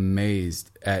am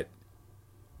amazed at...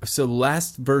 So the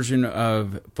last version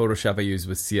of Photoshop I used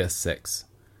was CS6.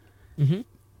 Mm-hmm.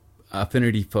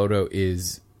 Affinity Photo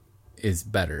is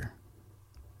better.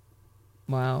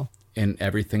 Wow. In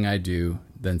everything I do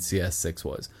than CS6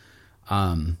 was.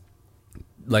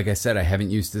 Like I said, I haven't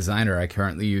used Designer. I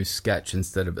currently use Sketch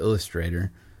instead of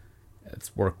Illustrator.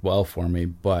 It's worked well for me,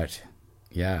 but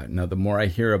yeah, no, the more I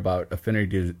hear about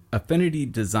Affinity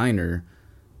Designer,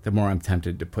 the more I'm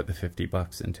tempted to put the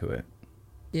 $50 into it.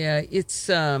 Yeah,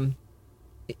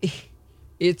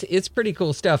 it's pretty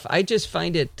cool stuff. I just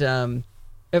find it,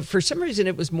 for some reason,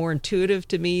 it was more intuitive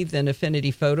to me than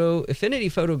Affinity Photo. Affinity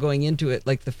Photo, going into it,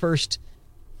 like the first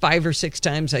 5 or 6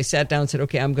 times I sat down and said,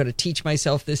 okay, I'm going to teach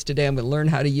myself this today. I'm going to learn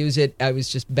how to use it. I was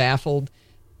just baffled.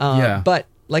 But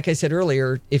like I said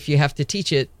earlier, if you have to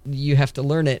teach it, you have to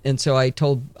learn it. And so I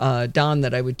told Don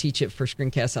that I would teach it for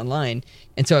Screencast Online.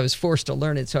 And so I was forced to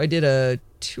learn it. So I did a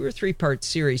 2 or 3 part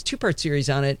series, 2-part series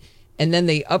on it. And then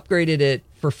they upgraded it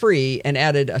for free and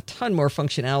added a ton more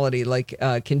functionality, like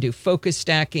can do focus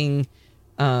stacking.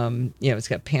 It's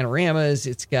got panoramas.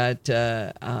 It's got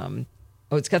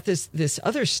it's got this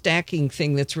other stacking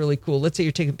thing that's really cool. Let's say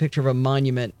you're taking a picture of a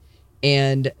monument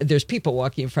and there's people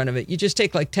walking in front of it. You just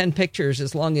take like 10 pictures,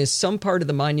 as long as some part of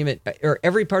the monument or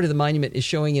every part of the monument is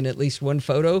showing in at least one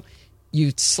photo.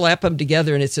 You slap them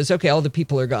together and it says, okay, all the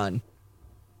people are gone.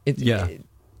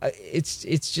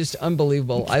 It's just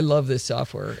unbelievable. I love this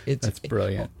software. That's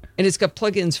brilliant. And it's got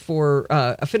plugins for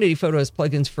Affinity Photo has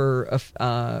plugins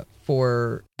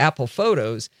for Apple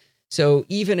Photos. So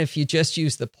even if you just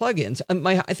use the plugins,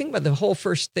 I think about the whole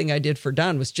first thing I did for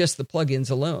Don was just the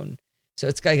plugins alone. So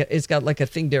it's got like a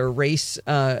thing to erase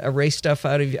stuff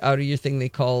out of your thing they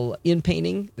call in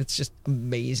painting. It's just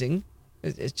amazing.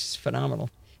 It's just phenomenal.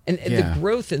 And the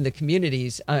growth in the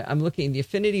communities. I'm looking. The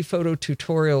Affinity Photo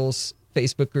Tutorials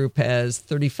Facebook group has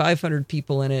 3,500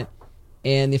 people in it,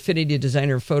 and the Affinity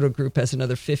Designer Photo group has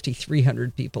another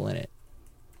 5,300 people in it.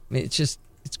 I mean, it's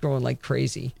growing like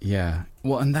crazy. Yeah.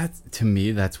 Well, and to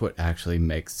me, that's what actually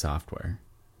makes software.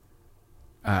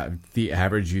 The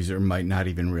average user might not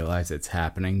even realize it's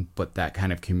happening, but that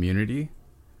kind of community,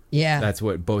 that's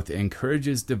what both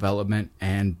encourages development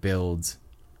and builds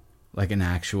like an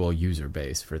actual user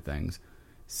base for things.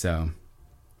 So,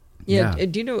 yeah.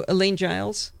 Do you know Elaine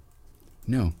Giles?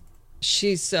 No.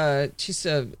 She's a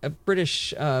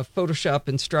British Photoshop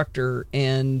instructor,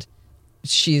 and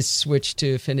she's switched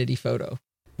to Affinity Photo,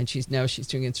 and she's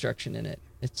doing instruction in it.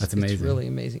 That's amazing. It's really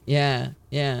amazing. Yeah.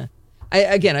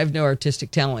 I have no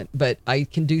artistic talent, but I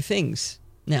can do things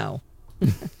now.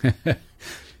 I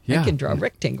can draw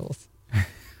rectangles.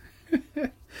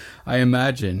 I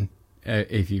imagine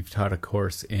if you've taught a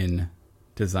course in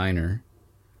Designer,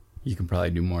 you can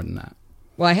probably do more than that.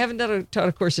 Well, I haven't taught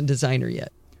a course in Designer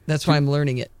yet. That's why I'm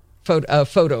learning it.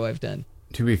 Photo I've done.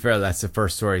 To be fair, that's the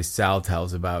first story Sal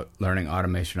tells about learning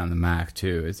automation on the Mac,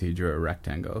 too, is he drew a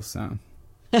rectangle. So,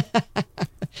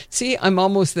 see, I'm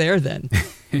almost there then.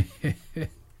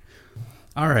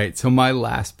 All right, so my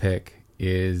last pick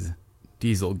is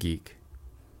Diesel Geek.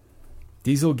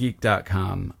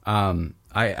 DieselGeek.com.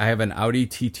 I have an Audi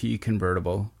TT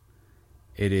convertible.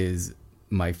 It is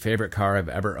my favorite car I've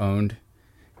ever owned.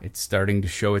 It's starting to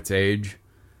show its age.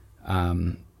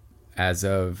 As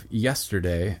of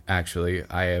yesterday, actually,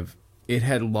 it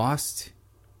had lost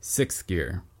 6th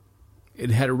gear. It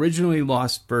had originally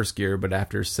lost 1st gear, but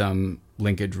after some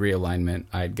linkage realignment,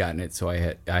 I had gotten it so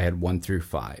I had 1 through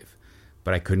 5,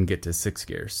 but I couldn't get to 6th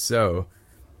gear. So,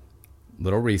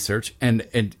 little research,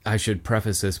 and I should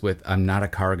preface this with I'm not a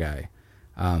car guy.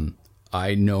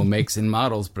 I know makes and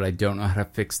models, but I don't know how to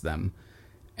fix them.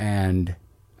 And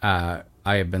I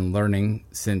have been learning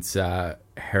since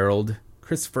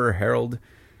Christopher Harold.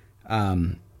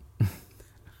 I'm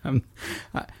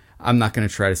not going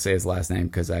to try to say his last name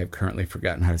because I've currently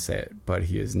forgotten how to say it, but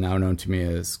he is now known to me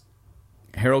as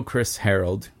Harold Chris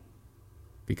Harold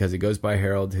because he goes by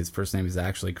Harold. His first name is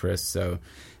actually Chris. So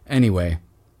anyway,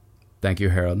 thank you,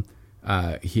 Harold.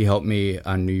 He helped me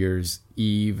on New Year's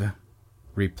Eve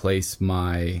replace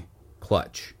my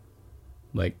clutch,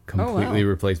 like completely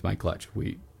replace my clutch.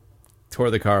 We tore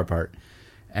the car apart,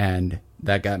 and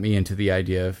that got me into the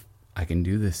idea of I can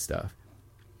do this stuff.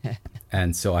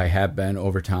 And so I have been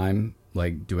over time,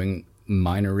 like doing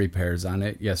minor repairs on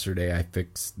it. Yesterday I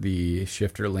fixed the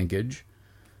shifter linkage,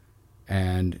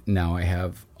 and now I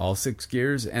have all 6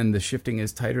 gears, and the shifting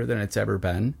is tighter than it's ever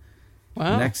been.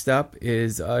 Wow. Next up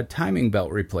is a timing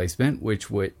belt replacement,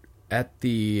 which would, at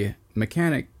the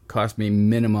mechanic, cost me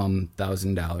minimum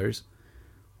 $1,000.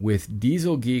 With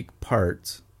Diesel Geek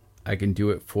parts, I can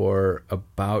do it for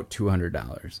about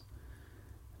 $200.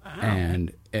 Wow.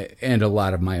 And a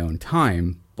lot of my own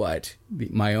time, but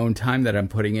my own time that I'm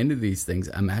putting into these things,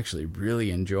 I'm actually really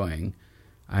enjoying.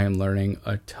 I am learning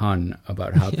a ton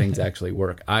about how things actually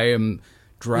work. I am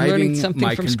driving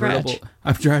my convertible.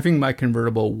 I'm driving my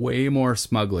convertible way more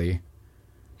smugly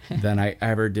than I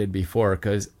ever did before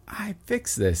because I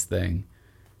fixed this thing.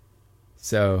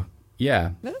 So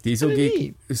yeah, that's Diesel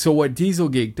Geek. Neat. So what Diesel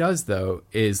Geek does though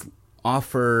is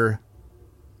offer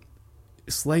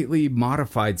slightly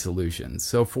modified solutions.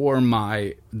 So for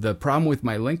the problem with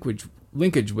my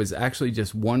linkage was actually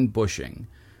just one bushing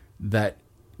that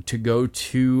to go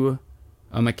to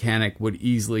a mechanic would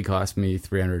easily cost me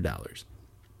 $300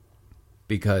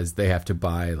 because they have to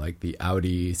buy like the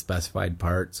Audi specified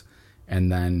parts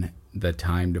and then the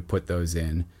time to put those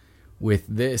in. With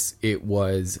this, it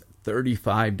was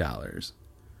 $35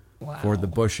 for the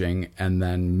bushing, and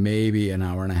then maybe an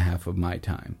hour and a half of my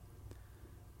time.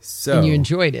 So and you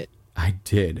enjoyed it. I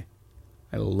did.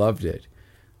 I loved it.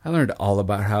 I learned all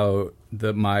about how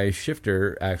my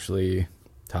shifter actually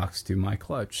talks to my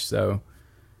clutch, so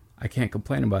I can't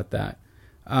complain about that.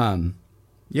 Yeah. And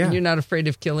you're not afraid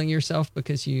of killing yourself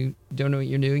because you don't know what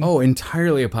you're doing? Oh,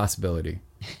 entirely a possibility.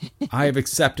 I have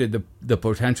accepted the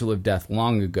potential of death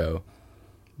long ago.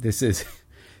 This is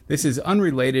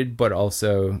unrelated, but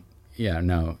also, yeah,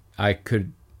 no, I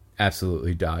could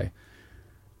absolutely die.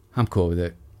 I'm cool with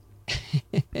it.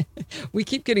 We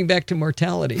keep getting back to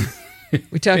mortality.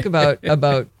 We talk about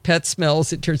pet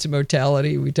smells, it turns to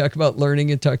mortality. We talk about learning,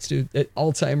 it talks to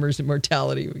Alzheimer's and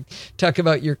mortality. We talk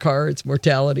about your car, it's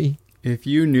mortality. If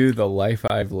you knew the life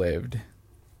I've lived,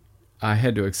 I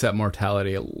had to accept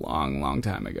mortality a long, long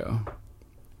time ago.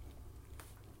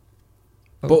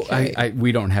 Okay. But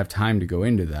we don't have time to go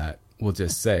into that. We'll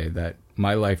just say that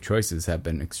my life choices have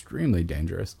been extremely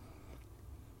dangerous.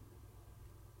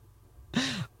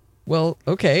 Well,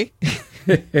 okay.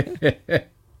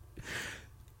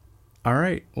 All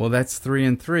right. Well, that's 3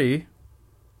 and 3.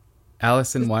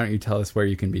 Allison, why don't you tell us where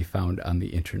you can be found on the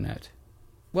internet?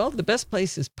 Well, the best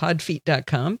place is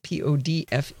podfeet.com,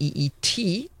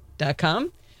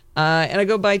 podfeet.com. And I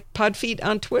go by Podfeet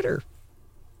on Twitter.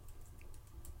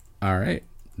 All right.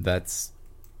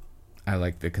 I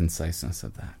like the conciseness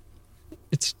of that.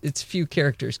 It's few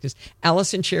characters because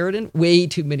Allison Sheridan, way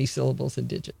too many syllables and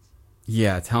digits.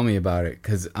 Yeah, tell me about it,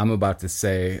 because I'm about to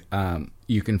say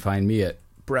you can find me at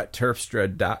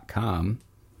brettterfstra.com,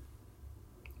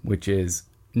 which is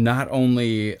not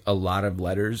only a lot of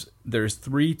letters, there's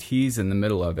 3 T's in the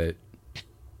middle of it.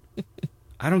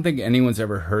 I don't think anyone's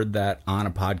ever heard that on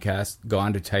a podcast,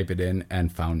 gone to type it in,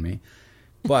 and found me.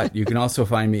 But you can also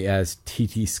find me as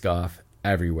TT Scoff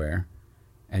everywhere,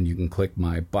 and you can click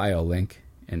my bio link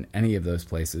in any of those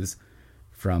places,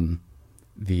 from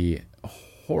the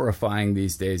horrifying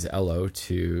these days Ello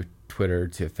to Twitter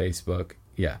to Facebook.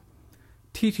 Yeah.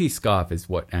 TT Scoff is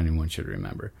what anyone should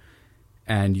remember.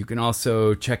 And you can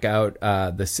also check out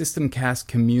the Systemcast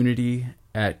community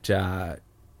at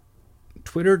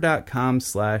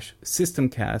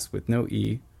twitter.com/Systemcast with no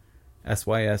E,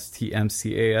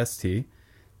 SYSTMCAST.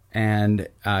 And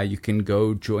you can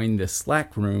go join the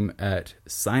Slack room at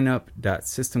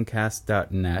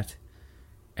signup.systemcast.net.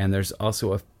 And there's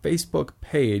also a Facebook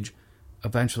page,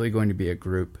 eventually going to be a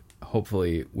group,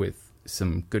 hopefully with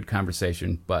some good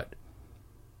conversation, but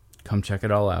come check it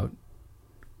all out.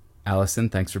 Allison,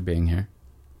 thanks for being here.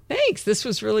 Thanks. This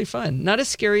was really fun. Not as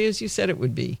scary as you said it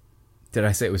would be. Did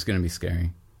I say it was going to be scary?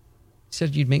 You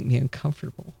said you'd make me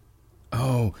uncomfortable.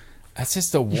 Oh, that's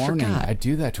just a warning. forgot. I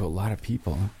do that to a lot of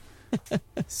people.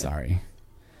 Sorry.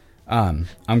 I'm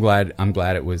glad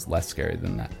it was less scary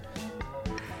than that.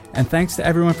 And thanks to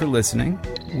everyone for listening.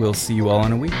 We'll see you all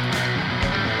in a week.